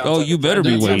 That sounds Oh, like you a better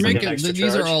be threat. They're waiting. making-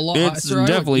 these are a lot. It's sir, I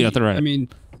definitely don't- a threat. I mean,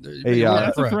 Hey, they're That's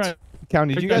a threats. threat.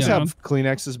 County, do you guys Yeah. have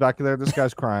Kleenexes back there? This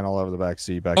guy's crying all over the back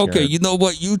seat back Okay, here. you know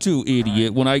what? You two,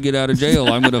 idiot. When I get out of jail,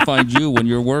 I'm gonna find you when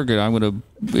you're working. I'm gonna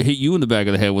hit you in the back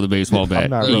of the head with a baseball bat. I'm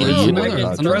not Yeah, really yeah, sure another- about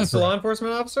another that. Threats to law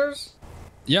enforcement officers?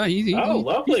 Yeah, he Oh,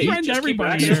 lovely. He's friends Just keep everybody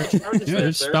racking here. up the charges yeah, there,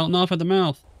 they're sir. spouting off at the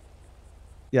mouth.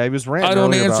 Yeah, he was ranting I don't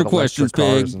earlier answer about questions, electric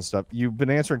cars pig. and stuff. You've been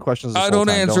answering questions this I whole don't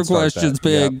time. answer start questions, that.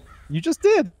 Yeah. pig. You just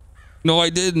did. No, I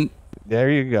didn't. There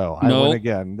you go. I No. win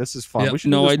again. This is fun. Yep. We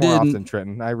should No, do I this more didn't. often,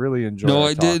 Trenton. I really enjoy No, our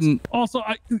I talks. didn't. Also,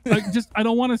 I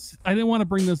didn't want to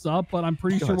bring this up, but I'm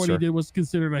pretty Go sure ahead, what sir. he did was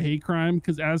considered a hate crime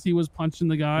because as he was punching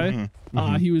the guy,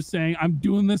 Mhm. he was saying, "I'm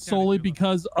doing this solely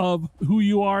because of who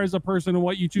you are as a person and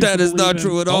what you choose." That to is not believe in."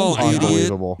 true at all, idiot.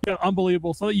 Unbelievable. Yeah,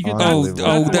 unbelievable. So that you get Oh, that's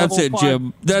that's level it, 5,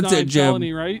 Jim. That's it, 9 Jim.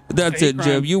 felony, right? That's Hate it, crime.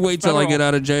 Jim. You wait till I get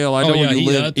out of jail. I know where you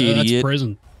live, that's idiot.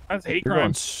 prison. That's hate You're crime.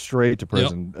 going straight to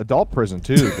prison. Adult prison,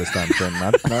 too, this time, Trenton.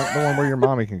 Not the one where your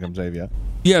mommy can come save you.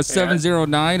 Yeah,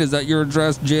 709. Is that your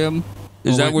address, Jim?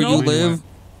 Is that where no. you live?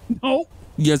 No,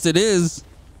 Yes, it is.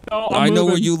 no, I know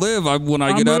where moving. you live. When I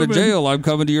I'm get out of moving. jail, I'm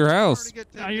coming to your house.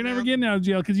 No, you're never getting out of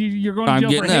jail because you're going to I'm jail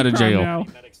getting for hate out of crime jail. now.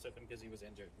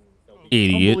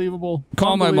 Idiot. Unbelievable.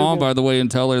 Call my mom, Unbelievable. by the way, and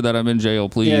tell her that I'm in jail,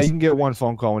 please. Yeah, you can get one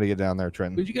phone call when you get down there,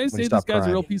 Trenton. Would you guys when say this stop guy's a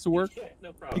crying. real piece of work?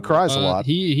 He cries a lot.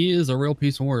 He is a real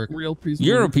piece of work. Real piece of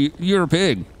You're work. you're a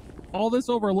pig. All this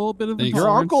over a little bit of Thanks. Your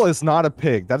intolerance. uncle is not a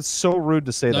pig. That is so rude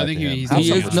to say No, I that think to him. he's- Have He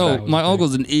some is respect. no. My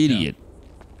uncle's an idiot.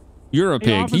 You're a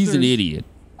Hey, pig. He's an officers. idiot.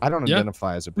 I don't Yeah.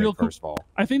 identify as a pig, Real quick. first of all.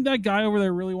 I think that guy over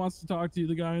there really wants to talk to you.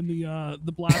 The guy in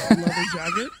the black leather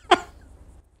jacket.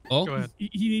 Oh, Go ahead.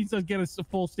 He needs to get a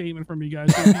full statement from you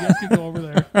guys. So if you guys can go over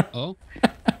there. oh.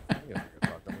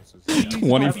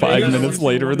 25 minutes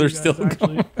later, they're still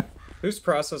going. Who's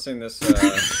processing this?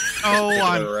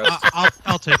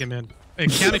 I'll take him in. Hey,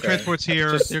 county Okay. transport's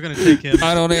here. Just- You're gonna take him.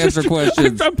 I don't answer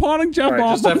questions. I'm pawning Jeff All right,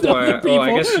 off just on other FYI. people. Oh,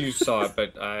 I guess you saw it,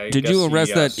 but I Did guess you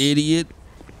arrest he, that idiot?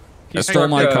 I stole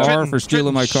my car for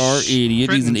stealing my car.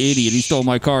 Idiot. He's an idiot. He stole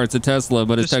my car. It's a Tesla,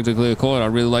 but it's technically a Coil. I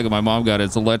really like it. My mom got it.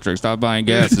 It's electric. Stop buying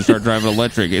gas and start driving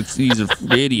electric. He's an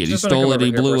idiot. He stole it.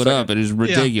 He blew it up. It is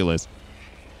ridiculous.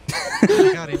 Oh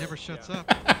my God, he never shuts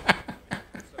up.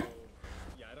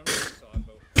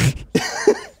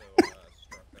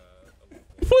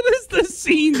 What is this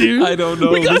scene, dude? I don't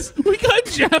know. We got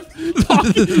Jeff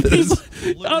talking. He's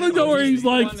out of nowhere. He's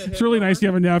like, "It's really nice you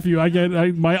have a nephew.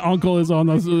 My uncle is on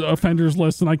the offenders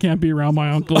list, and I can't be around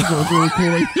my uncle, so it's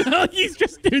really cool." He's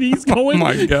just, dude. He's going. Oh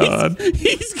my God.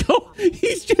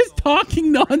 He's just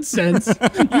talking nonsense.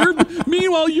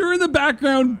 Meanwhile, you're in the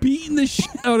background beating the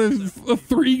shit out of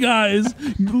three guys,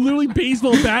 literally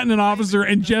baseball batting an officer,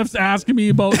 and Jeff's asking me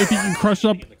about if he can crush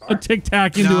up a Tic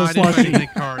Tac into a slushie.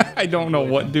 I don't know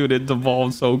what, dude. It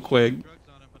devolved so quick.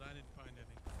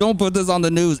 Don't put this on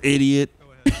the news, idiot.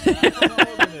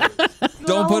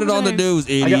 Don't put it on the news,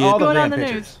 idiot.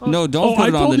 No, don't put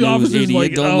it on the news,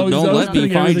 idiot. Don't let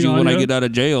me find you when I get out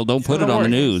of jail. Don't put it on the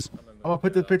news. I'm gonna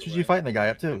put the pictures you fighting the guy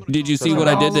up too. Did you see what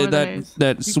I did to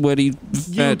that sweaty,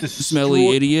 fat,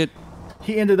 smelly idiot?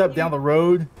 He ended up down the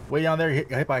road, way down there,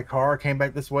 hit by a car, came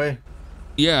back this way.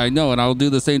 Yeah, I know, and I'll do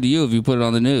the same to you if you put it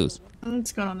on the news.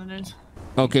 It's going on the news.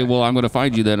 Okay, well, I'm gonna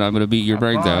find you then. I'm gonna beat your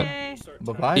brains out.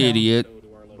 Bye-bye Idiot.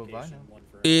 Bye-bye now.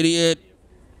 Idiot.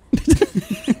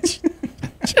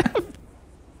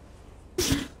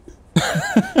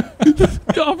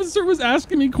 The officer was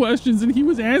asking me questions and he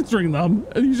was answering them.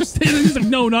 And he just standing there, he's like,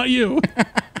 "No, not you."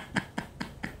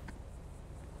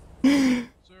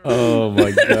 Oh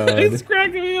my God. It's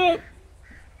cracking me up.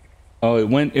 Oh, it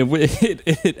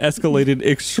escalated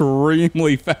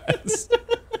extremely fast.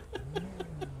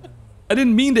 I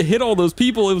didn't mean to hit all those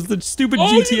people. It was the stupid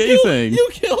GTA thing. You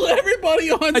killed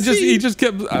everybody on He just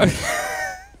kept.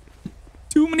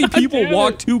 Too many people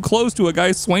walk too close to a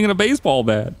guy swinging a baseball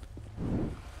bat.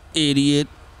 Idiot.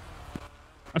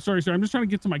 Sorry, sir. I'm just trying to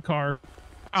get to my car.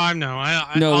 No, no,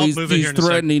 I'll move it here he's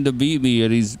threatening to beat me,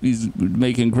 and he's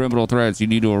making criminal threats. You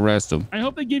need to arrest him. I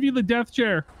hope they give you the death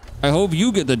chair. I hope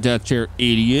you get the death chair,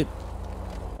 idiot.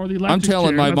 Or the electric I'm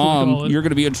telling chair, my that's what we call mom it. you're going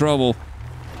to be in trouble.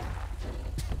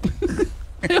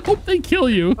 I hope they kill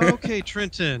you. Okay,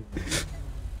 Trenton.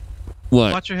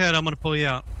 What? Watch your head. I'm gonna pull you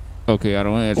out. Okay, I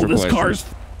don't want to answer this questions. car's.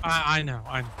 I know.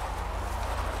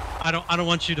 I don't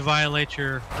want you to violate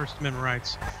your First Amendment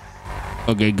rights.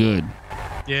 Okay, good.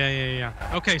 Yeah.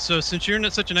 Okay, so since you're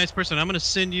not such a nice person, I'm going to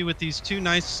send you with these two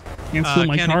nice Can't steal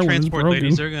my car county when it's transport broken.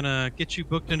 ladies. They're going to get you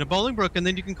booked into Bolingbrook, and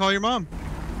then you can call your mom.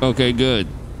 Okay, good.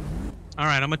 All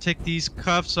right, I'm going to take these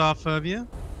cuffs off of you.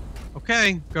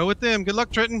 Okay, go with them. Good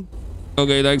luck, Trenton.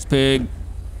 Okay, thanks, pig.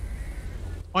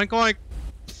 Oink, oink.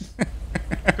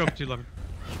 Go for 211.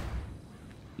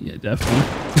 Yeah, definitely.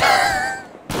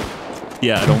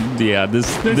 Yeah, I don't. Yeah,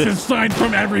 this is signed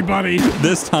from everybody.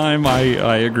 This time,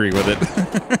 I agree with it.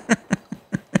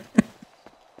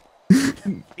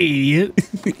 Idiot.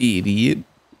 Idiot.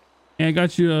 Yeah, I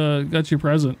got you a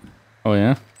present. Oh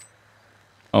yeah.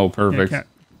 Oh, perfect. Yeah,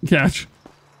 catch.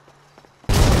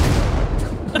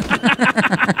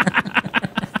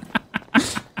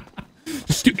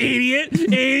 Idiot!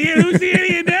 Who's the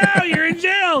idiot now? You're in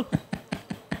jail.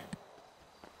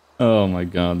 Oh my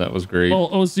God, that was great. Well,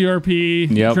 OCRP.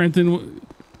 Yep. Trenton.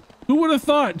 Who would have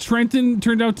thought Trenton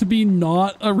turned out to be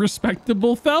not a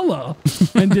respectable fella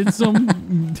and did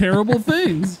some terrible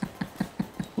things?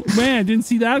 Man, didn't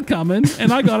see that coming,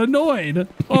 and I got annoyed.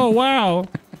 Oh wow.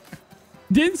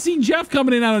 Didn't see Jeff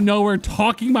coming in out of nowhere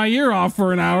talking my ear off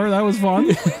for an hour. That was fun.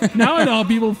 Now I know how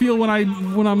people feel when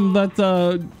I'm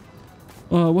that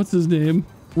what's his name?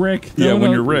 Rick. Yeah,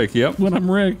 when you're Rick, yep. When I'm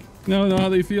Rick. Now I know how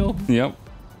they feel. Yep.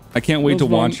 I can't wait to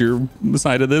watch your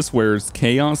side of this where it's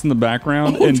chaos in the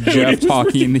background and dude, Jeff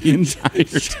talking the entire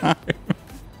time.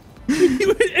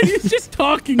 And he's just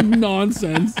talking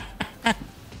nonsense.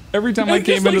 Every time I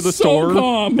came into the store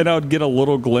and I would get a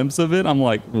little glimpse of it, I'm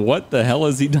like, what the hell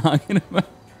is he talking about?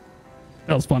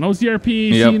 That was fun. OCRP.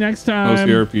 See you next time.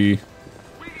 OCRP.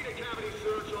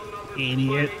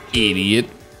 Idiot. Idiot.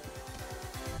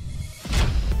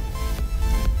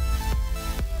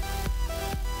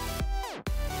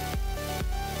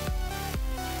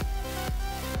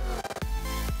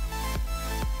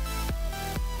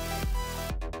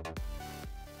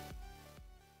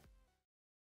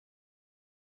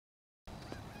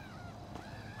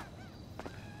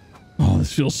 Oh,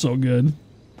 this feels so good.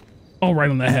 Oh, right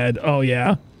on the head. Oh,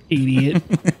 yeah. Idiot.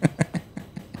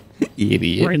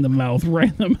 Idiot. Right in the mouth. Right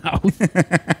in the mouth.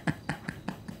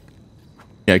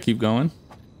 Yeah, keep going.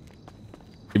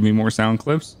 Give me more sound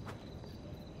clips.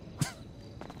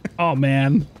 Oh,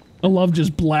 man. I love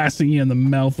just blasting you in the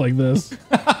mouth like this.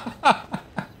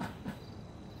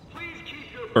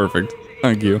 Perfect.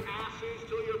 Thank you.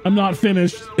 I'm not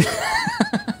finished.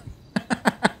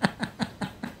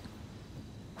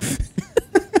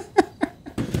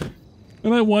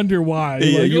 And I wonder why.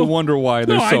 Yeah, like, you wonder why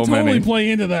there's so I totally many.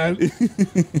 play into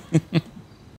that.